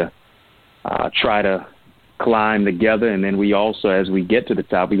continue to try to climb together, and then we also, as we get to the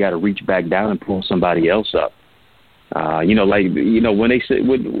top, we got to reach back down and pull somebody else up. When they say,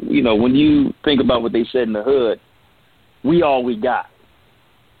 when you think about what they said in the hood, we all we got.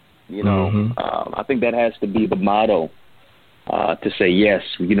 I think that has to be the motto, to say, yes,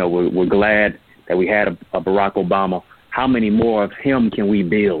 we're glad that we had a Barack Obama. How many more of him can we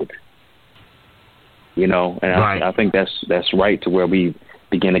build? Right. I think that's right, to where we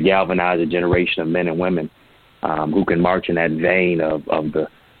begin to galvanize a generation of men and women who can march in that vein of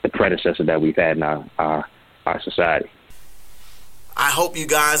predecessor that we've had in our society. I hope you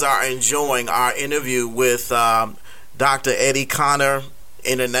guys are enjoying our interview with Dr. Eddie Connor,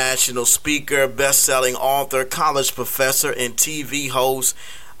 international speaker, best-selling author, college professor, and TV host.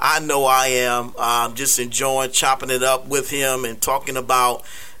 I know I am. Just enjoying chopping it up with him and talking about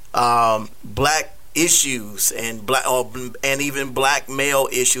black issues and even black male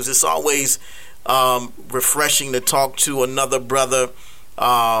issues. It's always refreshing to talk to another brother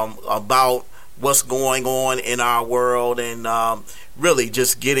about what's going on in our world, and really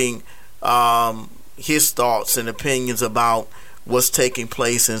just getting his thoughts and opinions about what's taking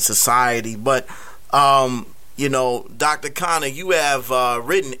place in society. But Dr. Connor, you have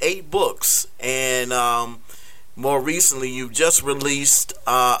written 8 books, and more recently you just released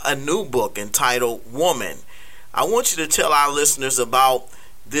a new book entitled Woman. I want you to tell our listeners about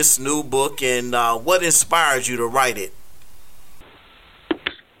this new book and what inspired you to write it.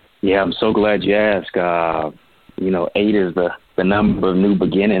 Yeah, I'm so glad you asked. 8 is the number of new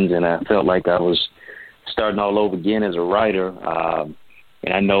beginnings, and I felt like I was starting all over again as a writer.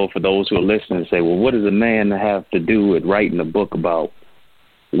 And I know for those who are listening say, well, what does a man have to do with writing a book about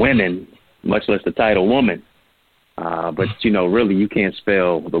women, much less the title Woman? But, really you can't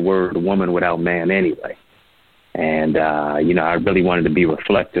spell the word woman without man anyway. And, I really wanted to be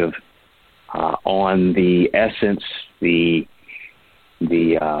reflective on the essence, the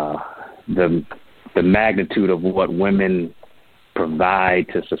magnitude of what women provide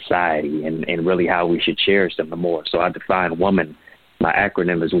to society and really how we should cherish them the more. So I define woman, my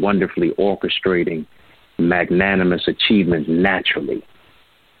acronym is wonderfully orchestrating magnanimous achievements naturally.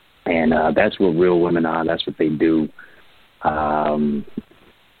 And that's what real women are. That's what they do.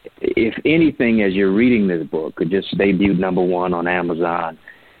 If anything, as you're reading this book, it just debuted #1 on Amazon,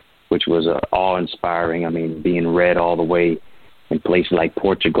 which was awe-inspiring. I mean, being read all the way in places like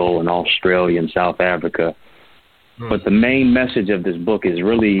Portugal and Australia and South Africa. But the main message of this book is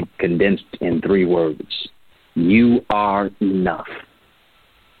really condensed in 3 words. You are enough.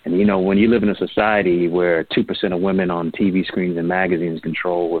 And, when you live in a society where 2% of women on TV screens and magazines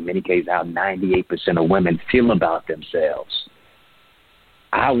control, in many cases, how 98% of women feel about themselves,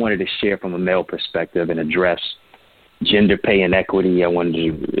 I wanted to share from a male perspective and address gender pay inequity. I wanted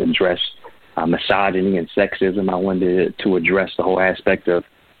to address misogyny and sexism. I wanted to address the whole aspect of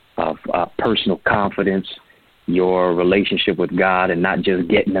personal confidence, your relationship with God, and not just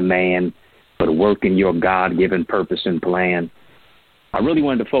getting a man, but working your God-given purpose and plan. I really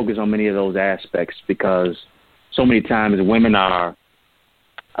wanted to focus on many of those aspects because so many times women are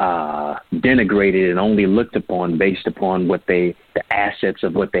denigrated and only looked upon based upon the assets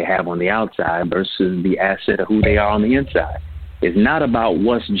of what they have on the outside versus the asset of who they are on the inside. It's not about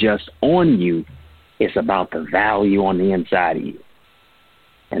what's just on you. It's about the value on the inside of you.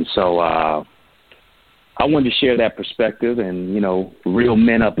 And so I wanted to share that perspective and, real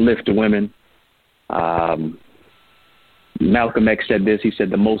men uplift the women. Malcolm X said this. He said,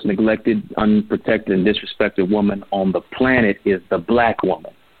 the most neglected, unprotected, and disrespected woman on the planet is the black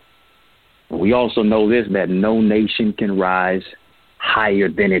woman. And we also know this, that no nation can rise higher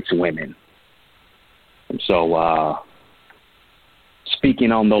than its women. And so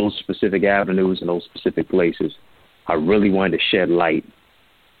speaking on those specific avenues and those specific places, I really wanted to shed light,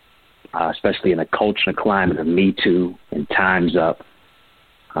 especially in a culture and climate of Me Too and Time's Up,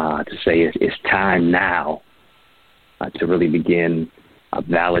 to say it's time now to really begin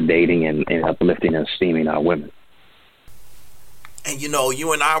validating and uplifting and esteeming our women. And,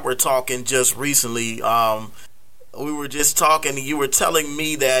 you and I were talking just recently. We were just talking, and you were telling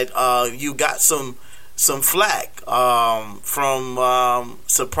me that you got some flack from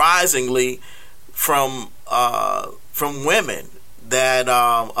surprisingly from women that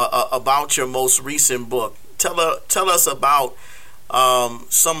about your most recent book. Tell us about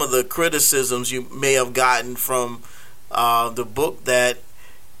some of the criticisms you may have gotten from the book that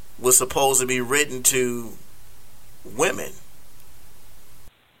was supposed to be written to women.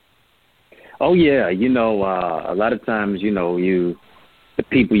 Oh yeah, a lot of times, the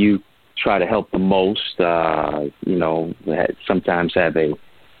people you try to help the most, sometimes have a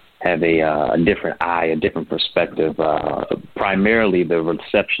different eye, a different perspective. Primarily, the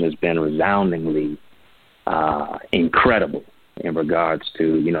reception has been resoundingly incredible in regards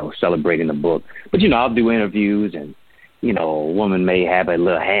to, celebrating the book. But, I'll do interviews and, a woman may have a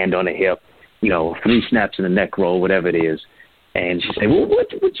little hand on the hip, 3 snaps in the neck roll, whatever it is. And she say, well,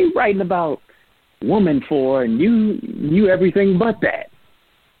 what you writing about woman for? And you everything but that.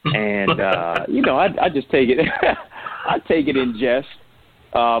 And, I just take it, I take it in jest.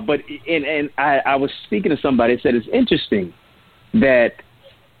 But I was speaking to somebody that said it's interesting that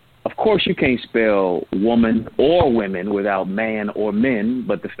of course, you can't spell woman or women without man or men.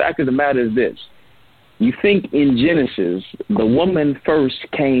 But the fact of the matter is this. You think in Genesis, the woman first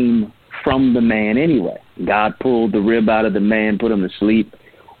came from the man anyway. God pulled the rib out of the man, put him to sleep,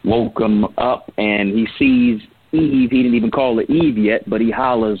 woke him up, and he sees Eve. He didn't even call her Eve yet, but he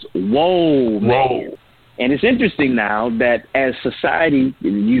hollers, "Whoa, man." Whoa. And it's interesting now that as society,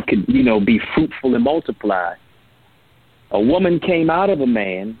 you could, be fruitful and multiply. A woman came out of a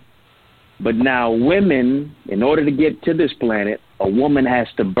man, but now women, in order to get to this planet, a woman has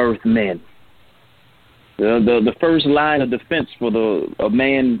to birth men. The first line of defense for a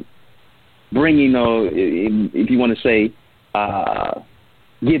man bringing, if you want to say,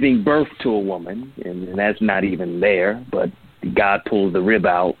 giving birth to a woman, and that's not even there, but God pulls the rib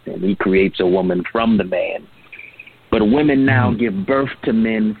out and he creates a woman from the man. But women now give birth to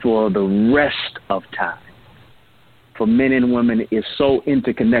men for the rest of time. For men and women is so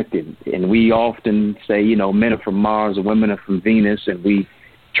interconnected, and we often say, men are from Mars, women are from Venus, and we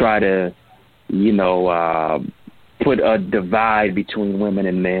try to, put a divide between women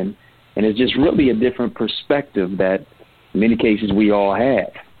and men, and it's just really a different perspective that in many cases we all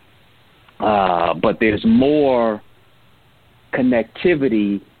have. But there's more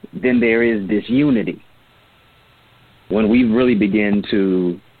connectivity than there is disunity. When we really begin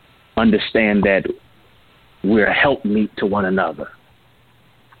to understand that we're a helpmeet to one another.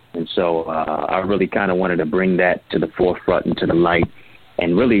 And so I really kind of wanted to bring that to the forefront and to the light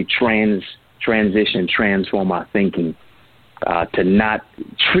and really transform our thinking to not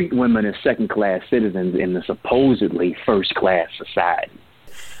treat women as second-class citizens in the supposedly first-class society.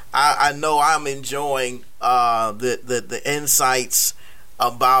 I know I'm enjoying the insights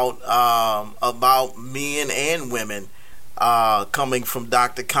about men and women coming from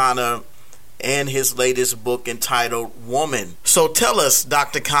Dr. Connor and his latest book entitled Woman. So tell us,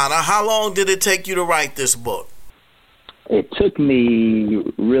 Dr. Connor, how long did it take you to write this book? It took me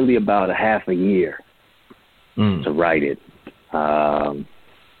really about a half a year to write it.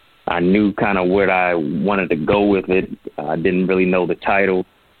 I knew kind of where I wanted to go with it. I didn't really know the title.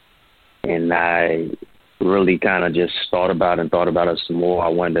 And I really kind of just thought about it some more. I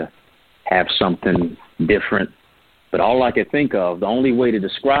wanted to have something different. But all I could think of, the only way to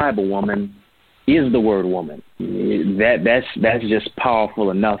describe a woman is the word woman. That's just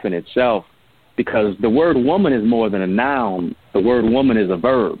powerful enough in itself, because the word woman is more than a noun. The word woman is a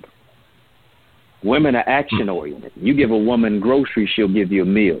verb. Women are action-oriented. You give a woman groceries, she'll give you a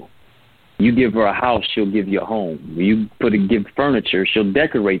meal. You give her a house, she'll give you a home. You give furniture, she'll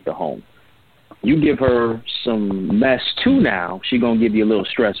decorate the home. You give her some mess too now, she's going to give you a little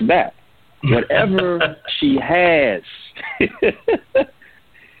stress back. Whatever she has,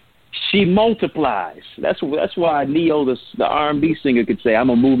 she multiplies. That's why Neo, the R&B singer, could say, "I'm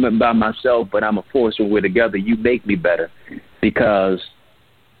a movement by myself, but I'm a force when we're together. You make me better." Because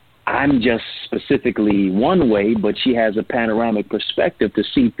I'm just specifically one way, but she has a panoramic perspective to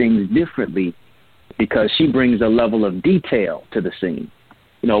see things differently because she brings a level of detail to the scene.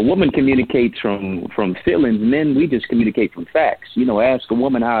 A woman communicates from feelings. Men, we just communicate from facts. Ask a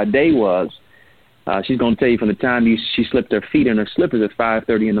woman how her day was. She's going to tell you from the time she slipped her feet in her slippers at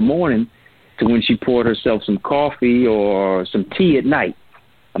 5:30 in the morning to when she poured herself some coffee or some tea at night.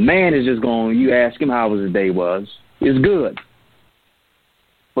 A man is just going, you ask him how his day was, it's good.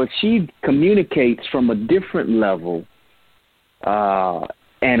 But she communicates from a different level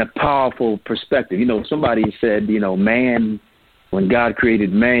and a powerful perspective. Somebody said, man, when God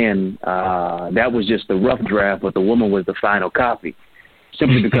created man, that was just the rough draft, but the woman was the final copy.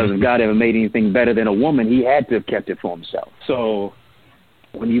 Simply because if God ever made anything better than a woman, he had to have kept it for himself. So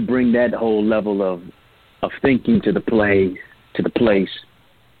when you bring that whole level of thinking to the place,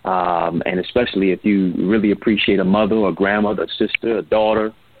 and especially if you really appreciate a mother, a grandmother, a sister, a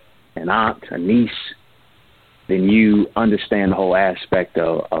daughter, an aunt, a niece, then you understand the whole aspect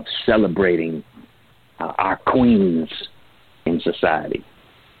of celebrating our queens in society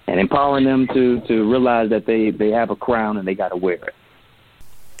and empowering them to realize that they have a crown and they got to wear it.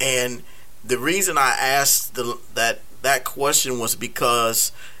 And the reason I asked that question was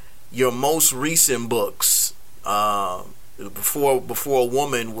because your most recent books, before a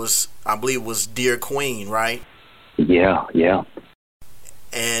woman, was, I believe, was Dear Queen, right? Yeah.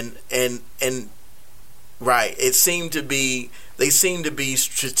 And right, they seem to be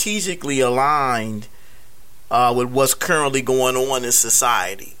strategically aligned with what's currently going on in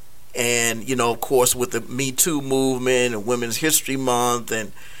society. And, of course, with the Me Too movement and Women's History Month,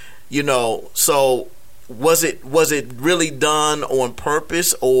 and, so was it really done on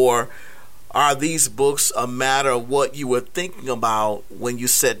purpose, or are these books a matter of what you were thinking about when you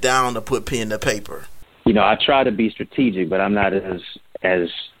sat down to put pen to paper? I try to be strategic, but I'm not as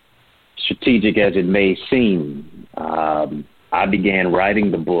strategic as it may seem. I began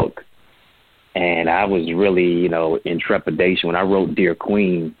writing the book, and I was really, in trepidation. When I wrote Dear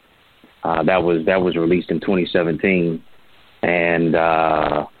Queen, that was released in 2017, and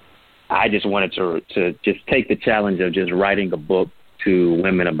I just wanted to just take the challenge of just writing a book to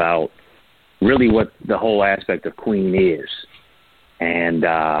women about really what the whole aspect of queen is. And,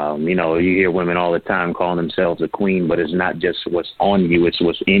 you hear women all the time calling themselves a queen, but it's not just what's on you, it's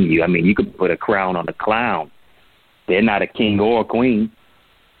what's in you. I mean, you could put a crown on a clown. They're not a king or a queen.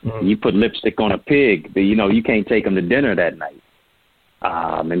 Mm-hmm. You put lipstick on a pig, but, you can't take them to dinner that night.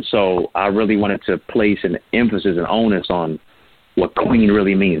 And so I really wanted to place an emphasis and onus on what queen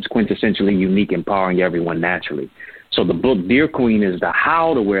really means, quintessentially unique, empowering everyone naturally. So the book, Dear Queen, is the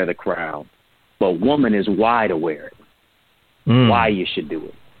how to wear the crown, but woman is why to wear it. Why you should do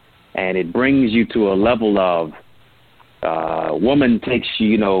it. And it brings you to a level of woman takes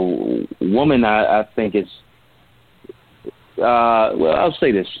you, woman, I think is, I'll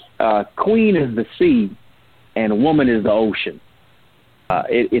say this. Queen is the sea and woman is the ocean.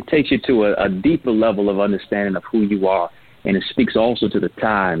 It takes you to a deeper level of understanding of who you are. And it speaks also to the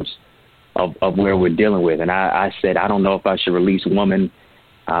times of where we're dealing with. And I said, I don't know if I should release Woman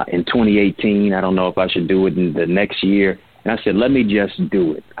in 2018. I don't know if I should do it in the next year. And I said, let me just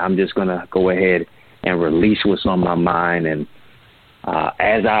do it. I'm just going to go ahead and release what's on my mind. And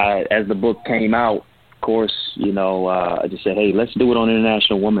as the book came out, of course, I just said, hey, let's do it on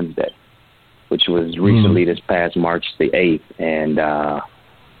International Women's Day, which was recently this past March the 8th. And I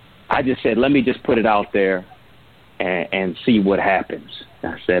just said, let me just put it out there and see what happens.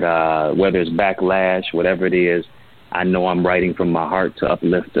 I said, whether it's backlash, whatever it is, I know I'm writing from my heart to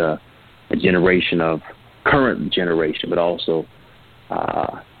uplift a generation of current generation, but also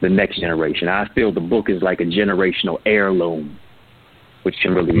the next generation. I feel the book is like a generational heirloom, which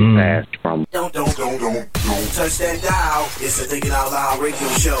can really be passed from. Don't touch that dial. It's the Thinking Out Loud radio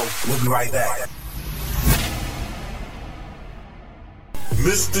show. We'll be right back.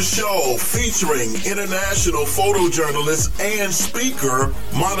 Missed the show featuring international photojournalist and speaker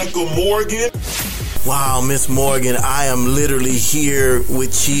Monica Morgan. Wow, Miss Morgan, I am literally here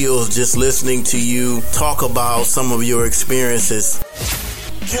with chills just listening to you talk about some of your experiences.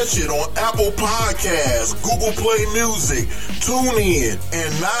 Catch it on Apple Podcasts, Google Play Music, TuneIn,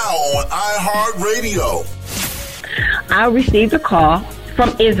 and now on iHeartRadio. I received a call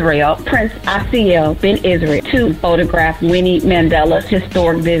from Israel, Prince Asiel bin Israel, to photograph Winnie Mandela's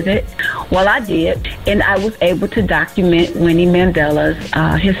historic visit. Well, I did, and I was able to document Winnie Mandela's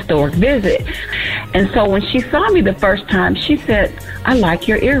historic visit. And so when she saw me the first time, she said, I like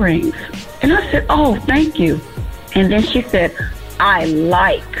your earrings. And I said, oh, thank you. And then she said, I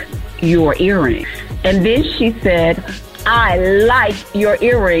like your earrings. And then she said, I like your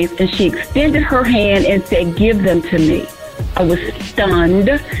earrings. And she extended her hand and said, give them to me. I was stunned.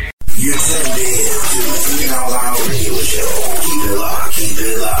 You're tuned in to the Thinking Out Loud radio show. Keep it locked, keep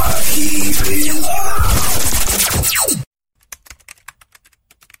it locked, keep it locked.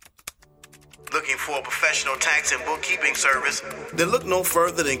 Looking for a professional tax and bookkeeping service? Then look no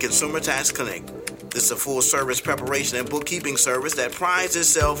further than Consumer Tax Clinic. This is a full-service preparation and bookkeeping service that prides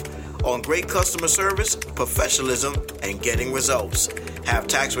itself on great customer service, professionalism, and getting results. Have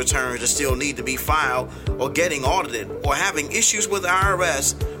tax returns that still need to be filed, or getting audited, or having issues with the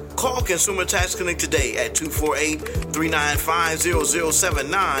IRS? Call Consumer Tax Clinic today at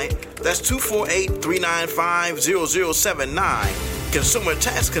 248-395-0079. That's 248-395-0079. Consumer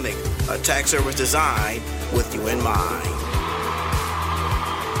Tax Clinic, a tax service designed with you in mind.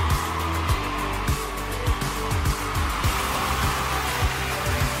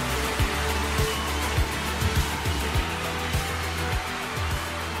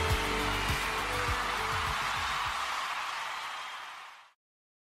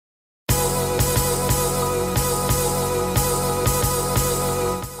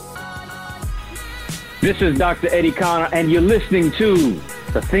 This is Dr. Eddie Connor, and you're listening to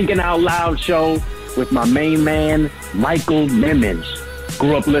the Thinking Out Loud show with my main man, Michael Nimmons.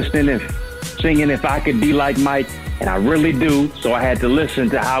 Grew up listening and singing If I Could Be Like Mike, and I really do, so I had to listen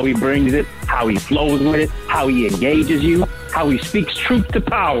to how he brings it, how he flows with it, how he engages you, how he speaks truth to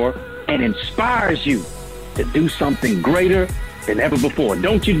power and inspires you to do something greater than ever before.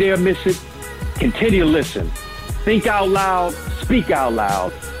 Don't you dare miss it. Continue to listen. Think out loud, speak out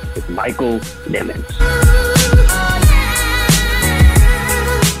loud. With Michael Nimmons.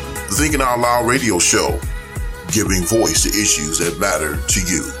 The Thinking Out Loud radio show, giving voice to issues that matter to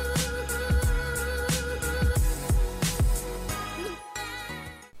you.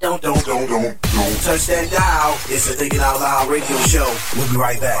 Don't touch that dial. It's the Thinking Out Loud radio show. We'll be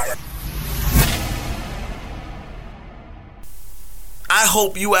right back. I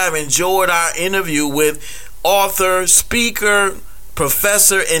hope you have enjoyed our interview with author, speaker,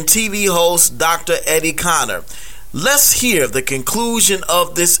 professor, and TV host Dr. Eddie Conner. Let's hear the conclusion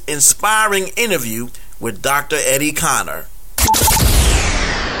of this inspiring interview with Dr. Eddie Conner.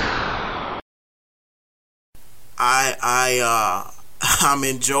 I'm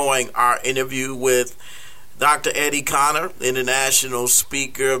enjoying our interview with Dr. Eddie Conner, international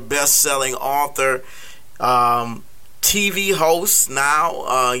speaker, best-selling author, TV host.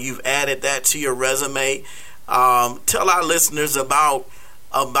 Now you've added that to your resume. Tell our listeners about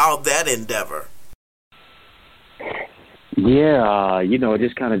that endeavor. Yeah, it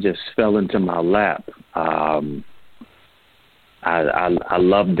just kind of fell into my lap. I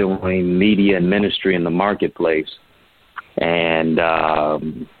love doing media and ministry in the marketplace. And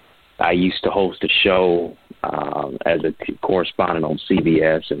I used to host a show as a correspondent on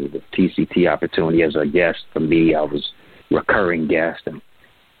CBS, and the TCT opportunity as a guest for me. I was a recurring guest, and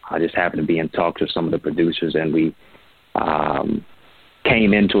I just happened to be in talks with some of the producers, and we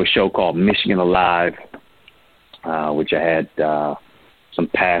came into a show called Michigan Alive, which I had some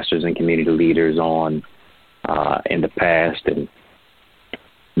pastors and community leaders on in the past, and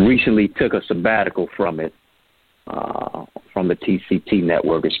recently took a sabbatical from it, from the TCT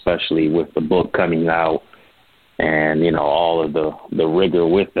network, especially with the book coming out and, all of the rigor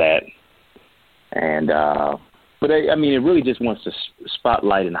with that. And, but it really just wants to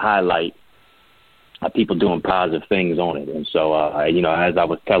spotlight and highlight people doing positive things on it. And so, as I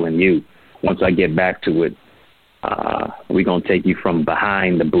was telling you, once I get back to it, we're going to take you from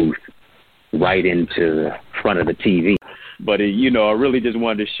behind the booth right into the front of the TV. But, I really just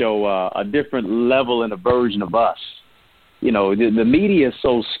wanted to show a different level and a version of us. The media is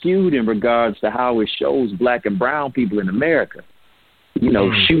so skewed in regards to how it shows black and brown people in America.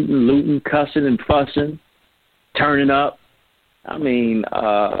 Shooting, looting, cussing and fussing, turning up.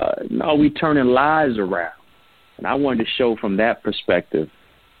 No, we turning lives around. And I wanted to show from that perspective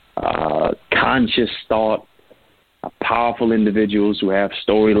conscious thought, powerful individuals who have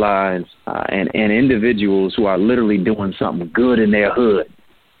storylines, and individuals who are literally doing something good in their hood.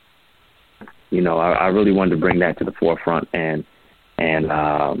 I really wanted to bring that to the forefront and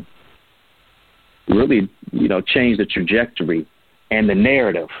really, change the trajectory and the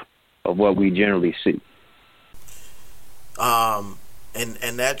narrative of what we generally see. And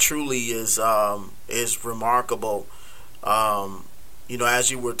that truly is remarkable. As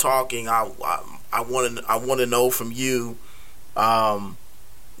you were talking, I want to know from you.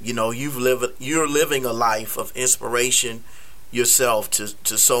 You're living a life of inspiration yourself to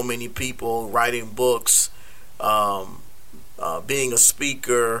so many people, writing books, being a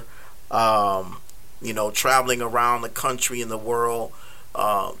speaker, traveling around the country and the world,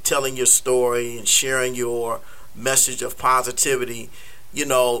 telling your story and sharing your message of positivity.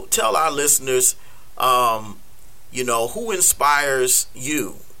 Tell our listeners, who inspires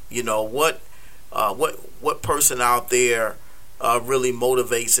you? What person out there really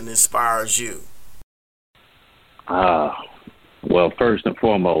motivates and inspires you? Well, first and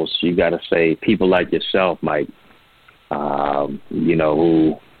foremost, you got to say people like yourself, Mike, who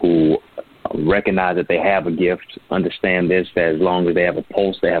recognize that they have a gift, understand this, that as long as they have a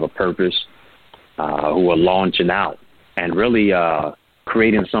pulse, they have a purpose, who are launching out and really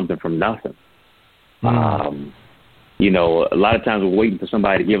creating something from nothing. A lot of times we're waiting for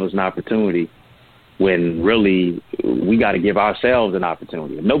somebody to give us an opportunity when really we got to give ourselves an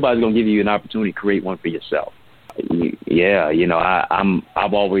opportunity. Nobody's going to give you an opportunity to create one for yourself. Yeah,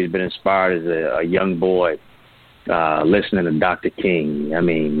 I've always been inspired as a young boy listening to Dr. King.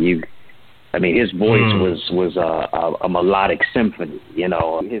 His voice was a melodic symphony.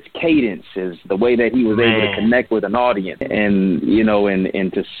 His cadence is the way that he was able to connect with an audience, and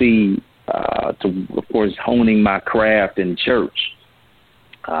and to see, of course, honing my craft in church,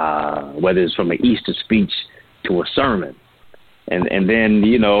 whether it's from an Easter speech to a sermon, and then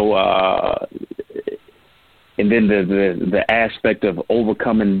and then the aspect of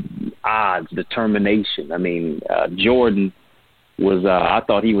overcoming odds, determination. Jordan was, I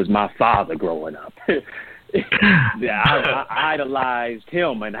thought he was my father growing up. I idolized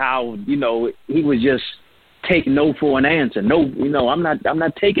him and how, he was just take no for an answer. No, I'm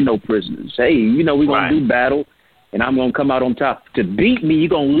not taking no prisoners. Hey, we're going to do battle and I'm going to come out on top. To beat me, you're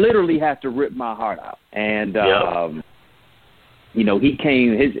going to literally have to rip my heart out. And, he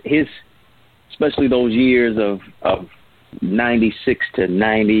came, his especially those years of 96 to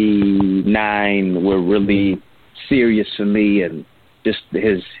 99 were really serious for me. And just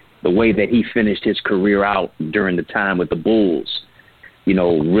the way that he finished his career out during the time with the Bulls, you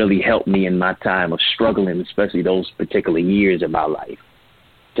know, really helped me in my time of struggling, especially those particular years of my life.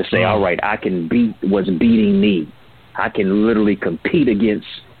 To say, all right, I can beat what's beating me. I can literally compete against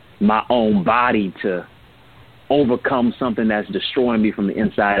my own body to overcome something that's destroying me from the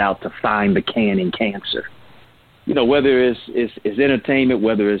inside out, to find the can in cancer. You know, whether it's entertainment,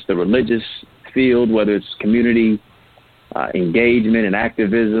 whether it's the religious field, whether it's community engagement and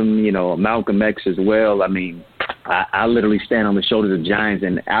activism, you know, Malcolm X as well. I mean, I literally stand on the shoulders of giants,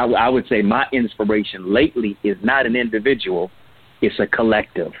 and I would say my inspiration lately is not an individual, it's a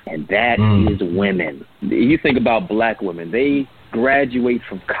collective, and that is women. You think about black women, they graduate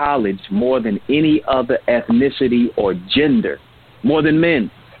from college more than any other ethnicity or gender, more than men,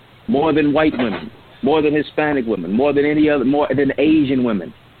 more than white women, more than Hispanic women, more than any other, more than Asian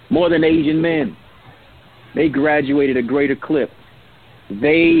women, more than Asian men. They graduated at a greater clip.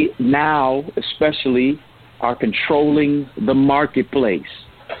 They now, especially, are controlling the marketplace.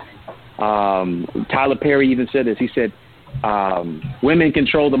 Tyler Perry even said this. He said, women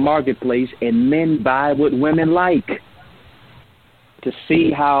control the marketplace and men buy what women like. To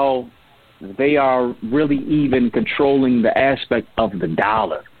see how they are really even controlling the aspect of the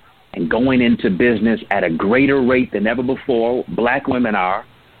dollar and going into business at a greater rate than ever before, black women are.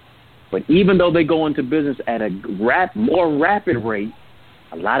 But even though they go into business at a more rapid rate,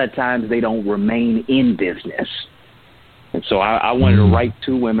 a lot of times they don't remain in business. And so I wanted to write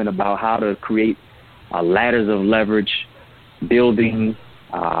to women about how to create ladders of leverage, building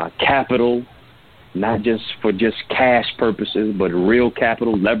capital, not just for just cash purposes, but real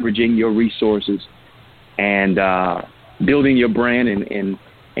capital, leveraging your resources and building your brand and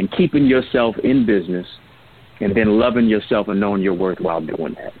keeping yourself in business, and then loving yourself and knowing your worth while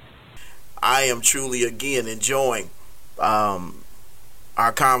doing that. I am truly, again, enjoying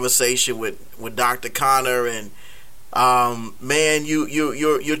our conversation with Dr. Connor, and man,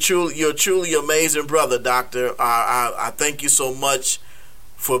 you're truly amazing, brother, Doctor. I thank you so much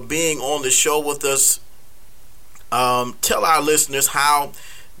for being on the show with us. Tell our listeners how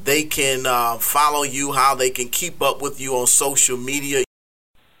they can follow you, how they can keep up with you on social media.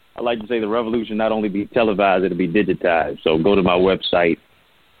 I like to say the revolution not only be televised, it'll be digitized. So go to my website.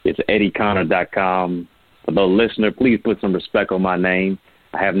 It's EddieConnor.com. For the listener, please put some respect on my name.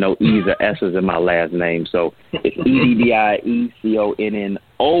 I have no E's or S's in my last name. So it's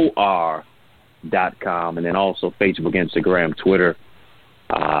EddieConnor.com. And then also Facebook, Instagram, Twitter,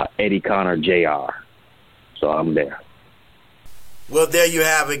 Eddie Connor Jr. So I'm there. Well, there you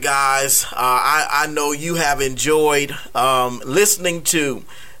have it, guys. I know you have enjoyed listening to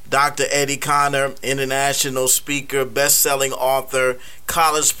Dr. Eddie Connor, international speaker, best-selling author,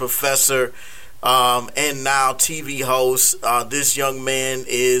 college professor, and now TV host. This young man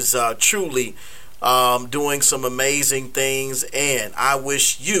is truly doing some amazing things, and I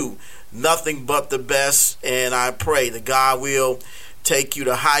wish you nothing but the best, and I pray that God will take you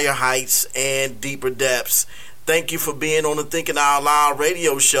to higher heights and deeper depths. Thank you for being on the Thinking Out Loud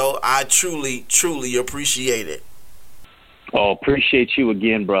radio show. I truly, truly appreciate it. Oh, appreciate you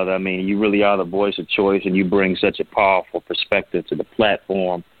again, brother. I mean, you really are the voice of choice, and you bring such a powerful perspective to the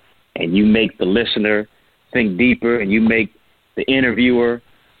platform, and you make the listener think deeper, and you make the interviewer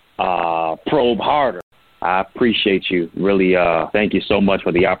probe harder. I appreciate you. Really, thank you so much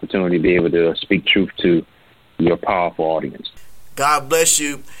for the opportunity to be able to speak truth to your powerful audience. God bless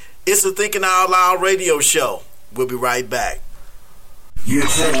you. It's the Thinking Out Loud radio show. We'll be right back. You're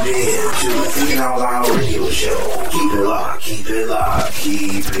tuned in to the Thinking Out Loud radio show. Keep it locked, keep it locked,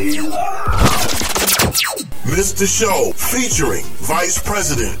 keep it locked. Missed the show featuring Vice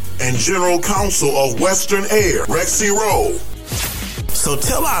President and General Counsel of Western Air, Rexy Rowe. So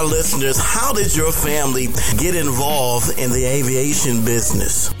tell our listeners, how did your family get involved in the aviation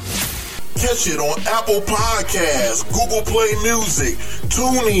business? Catch it on Apple Podcasts, Google Play Music,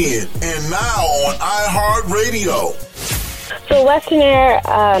 TuneIn, and now on iHeartRadio. So Western Air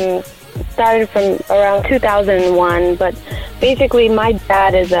started from around 2001, but basically my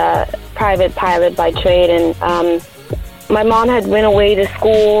dad is a private pilot by trade, and my mom had went away to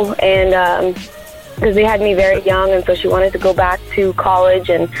school, and because they had me very young, and so she wanted to go back to college,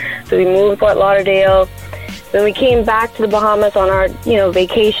 and so we moved to Fort Lauderdale. When we came back to the Bahamas on our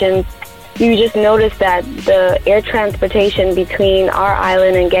vacations, we just noticed that the air transportation between our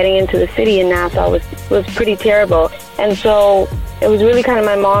island and getting into the city in Nassau was pretty terrible. And so it was really kind of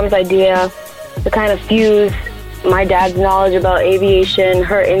my mom's idea to kind of fuse my dad's knowledge about aviation,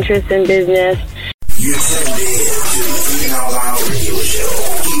 her interest in business. You're tuned in to the Thinking Out Loud radio show.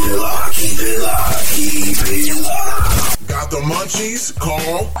 Keep it locked, keep it locked, keep it locked. Got the munchies?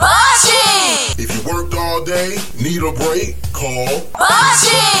 Call Munchies! If you worked all day, need a break? Call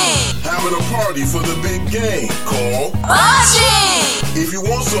Munchies! Having a party for the big game? Call Munchies! If you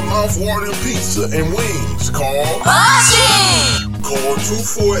want some mouth-watering pizza and wings? Call Munchies! Call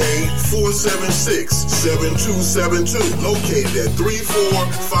 248-476-7272. Located at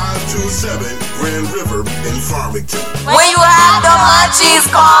 34527 Grand River in Farmington. When you have the munchies,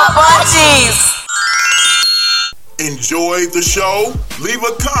 call Munchies! Enjoyed the show? Leave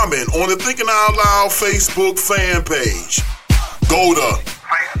a comment on the Thinking Out Loud Facebook fan page. Go to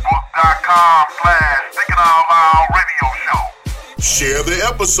Facebook.com/Thinking Out Loud Radio Show. Share the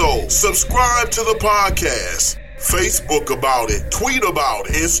episode. Subscribe to the podcast. Facebook about it. Tweet about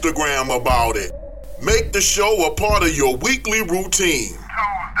it. Instagram about it. Make the show a part of your weekly routine.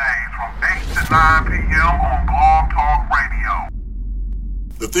 Tuesdays from 8 to 9 p.m. on Blog Talk Radio.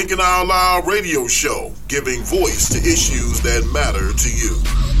 The Thinking Out Loud Radio Show, giving voice to issues that matter to you.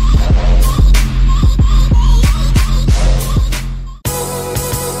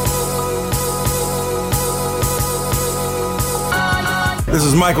 This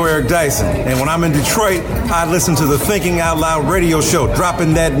is Michael Eric Dyson, and when I'm in Detroit, I listen to the Thinking Out Loud Radio Show,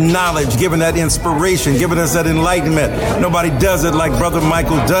 dropping that knowledge, giving that inspiration, giving us that enlightenment. Nobody does it like Brother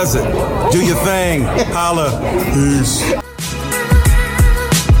Michael does it. Do your thing. Holla. Peace.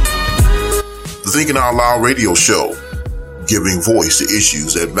 The Thinking Out Loud Radio Show, giving voice to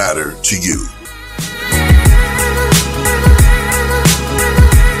issues that matter to you.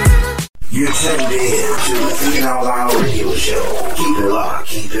 You're tuned in to the Thinking Out Loud Radio Show. Keep it locked,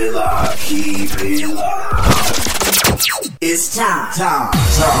 keep it locked, keep it locked. It's time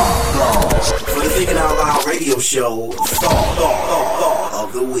for the Thinking Out Loud Radio Show Thought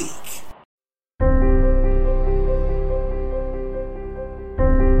of the Week.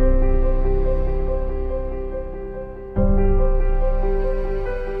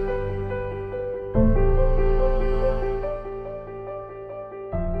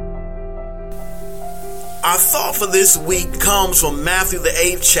 Our thought for this week comes from Matthew the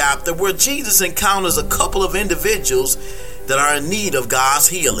 8th chapter, where Jesus encounters a couple of individuals that are in need of God's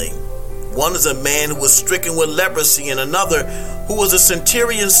healing. One is a man who was stricken with leprosy, and another who was a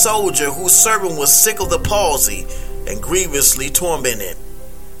centurion soldier whose servant was sick of the palsy and grievously tormented.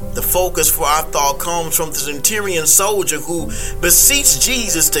 The focus for our thought comes from the centurion soldier who beseeched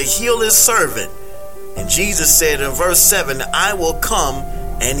Jesus to heal his servant. And Jesus said in verse 7, "I will come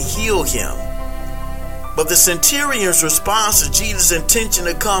and heal him." But the centurion's response to Jesus' intention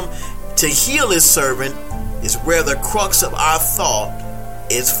to come to heal his servant is where the crux of our thought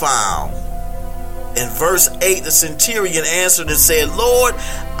is found. In verse 8, the centurion answered and said, "Lord,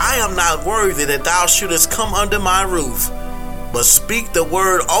 I am not worthy that thou shouldest come under my roof, but speak the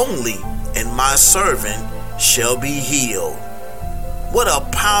word only, and my servant shall be healed." What a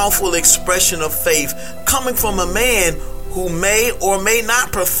powerful expression of faith coming from a man who may or may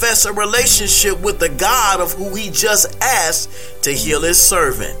not profess a relationship with the God of who he just asked to heal his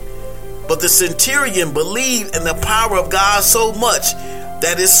servant. But the centurion believed in the power of God so much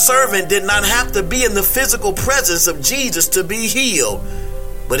that his servant did not have to be in the physical presence of Jesus to be healed.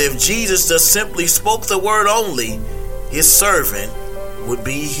 But if Jesus just simply spoke the word only, his servant would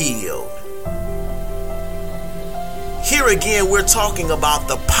be healed. Here again, we're talking about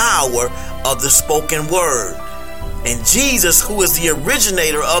the power of the spoken word. And Jesus, who is the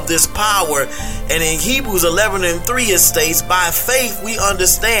originator of this power, and in Hebrews 11:3 it states, "By faith we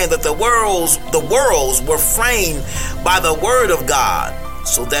understand that the worlds were framed by the word of God,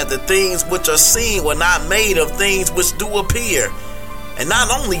 so that the things which are seen were not made of things which do appear." And not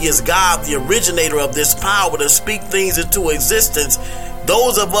only is God the originator of this power to speak things into existence,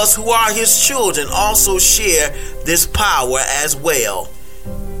 those of us who are his children also share this power as well.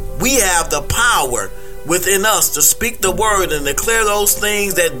 We have the power within us to speak the word and declare those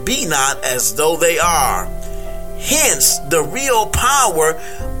things that be not as though they are. Hence the real power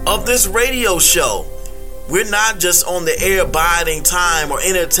of this radio show. We're not just on the air biding time or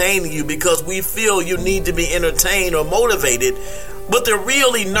entertaining you because we feel you need to be entertained or motivated, but the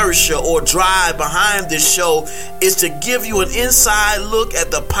real inertia or drive behind this show is to give you an inside look at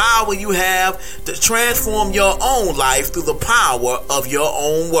the power you have to transform your own life through the power of your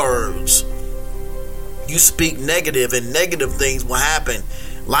own words. You speak negative and negative things will happen.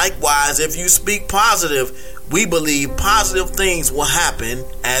 Likewise, if you speak positive, we believe positive things will happen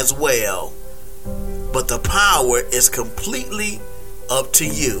as well. But the power is completely up to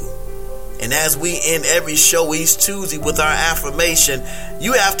you. And as we end every show each Tuesday with our affirmation,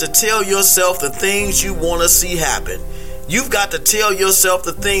 you have to tell yourself the things you want to see happen. You've got to tell yourself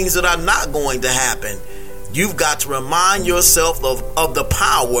the things that are not going to happen. You've got to remind yourself of the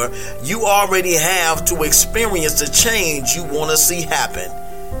power you already have to experience the change you want to see happen.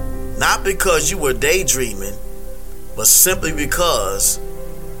 Not because you were daydreaming, but simply because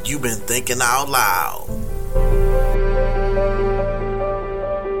you've been thinking out loud.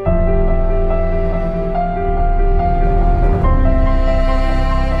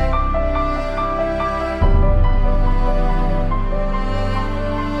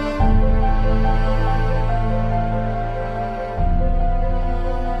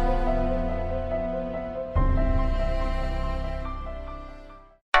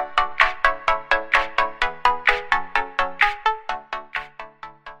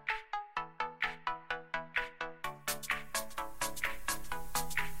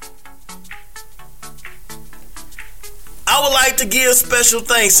 I would like to give special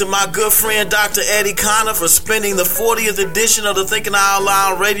thanks to my good friend Dr. Eddie Connor for spending the 40th edition of the Thinking Out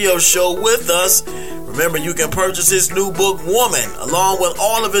Loud radio show with us. Remember, you can purchase his new book, Woman, along with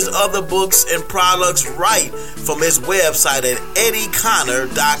all of his other books and products right from his website at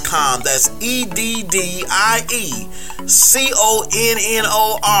eddieconnor.com. That's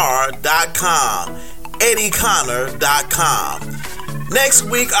EDDIECONNOR.com. eddieconnor.com. Next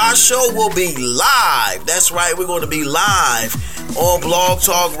week, our show will be live. That's right, we're going to be live on Blog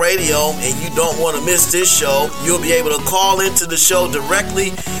Talk Radio, and you don't want to miss this show. You'll be able to call into the show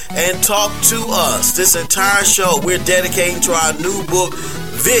directly and talk to us. This entire show, we're dedicating to our new book,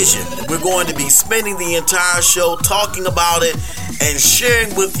 Vision. We're going to be spending the entire show talking about it and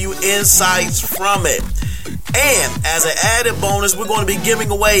sharing with you insights from it. And as an added bonus, we're going to be giving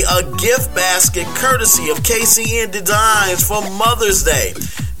away a gift basket courtesy of KCN Designs for Mother's Day.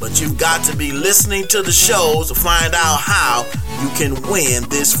 But you've got to be listening to the show to find out how you can win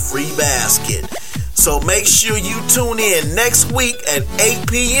this free basket. So make sure you tune in next week at 8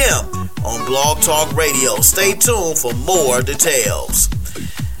 p.m. on Blog Talk Radio. Stay tuned for more details.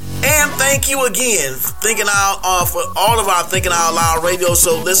 And thank you again for for all of our Thinking Out Loud radio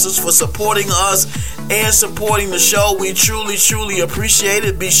show listeners for supporting us and supporting the show. We truly, truly appreciate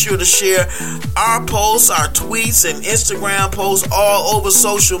it. Be sure to share our posts, our tweets, and Instagram posts all over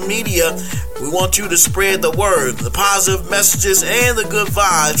social media. We want you to spread the word, the positive messages, and the good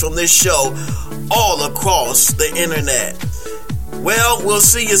vibes from this show all across the internet. Well, we'll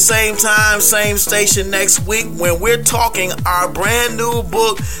see you same time, same station next week when we're talking our brand new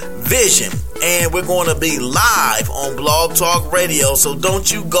book, Vision. And we're going to be live on Blog Talk Radio, so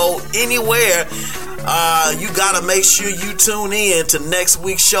don't you go anywhere. You got to make sure you tune in to next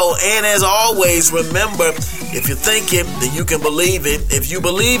week's show. And as always, remember, if you think it, then you can believe it. If you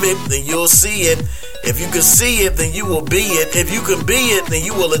believe it, then you'll see it. If you can see it, then you will be it. If you can be it, then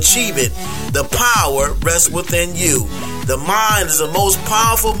you will achieve it. The power rests within you. The mind is the most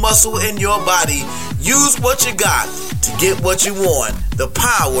powerful muscle in your body. Use what you got to get what you want. The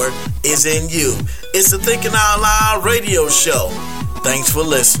power is in you. It's the Thinking Out Loud radio show. Thanks for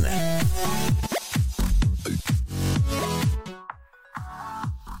listening.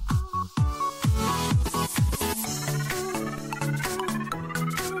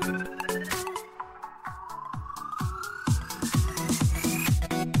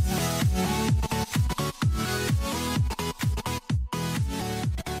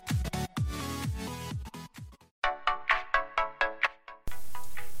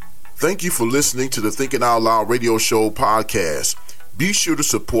 Thank you for listening to the Thinking Out Loud Radio Show podcast. Be sure to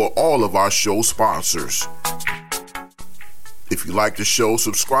support all of our show sponsors. If you like the show,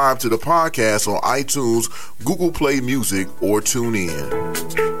 subscribe to the podcast on iTunes, Google Play Music, or TuneIn.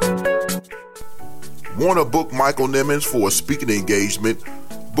 Want to book Michael Nimmons for a speaking engagement,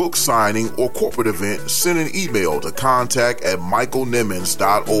 book signing, or corporate event? Send an email to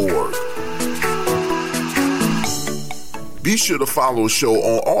contact@michaelnimmons.org. Be sure to follow the show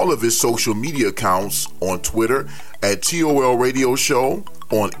on all of his social media accounts, on Twitter at TOL Radio Show,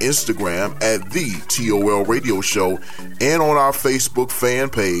 on Instagram at The TOL Radio Show, and on our Facebook fan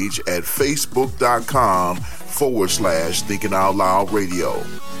page at facebook.com/Thinking Out Loud Radio.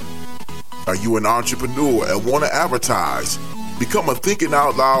 Are you an entrepreneur and want to advertise? Become a Thinking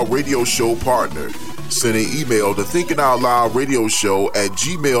Out Loud Radio Show partner. Send an email to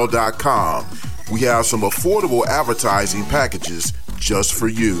thinkingoutloudradioshow@gmail.com. We have some affordable advertising packages just for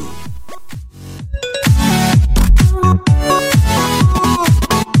you.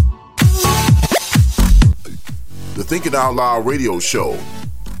 The Thinking Out Loud Radio Show,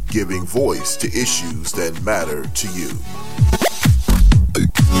 giving voice to issues that matter to you.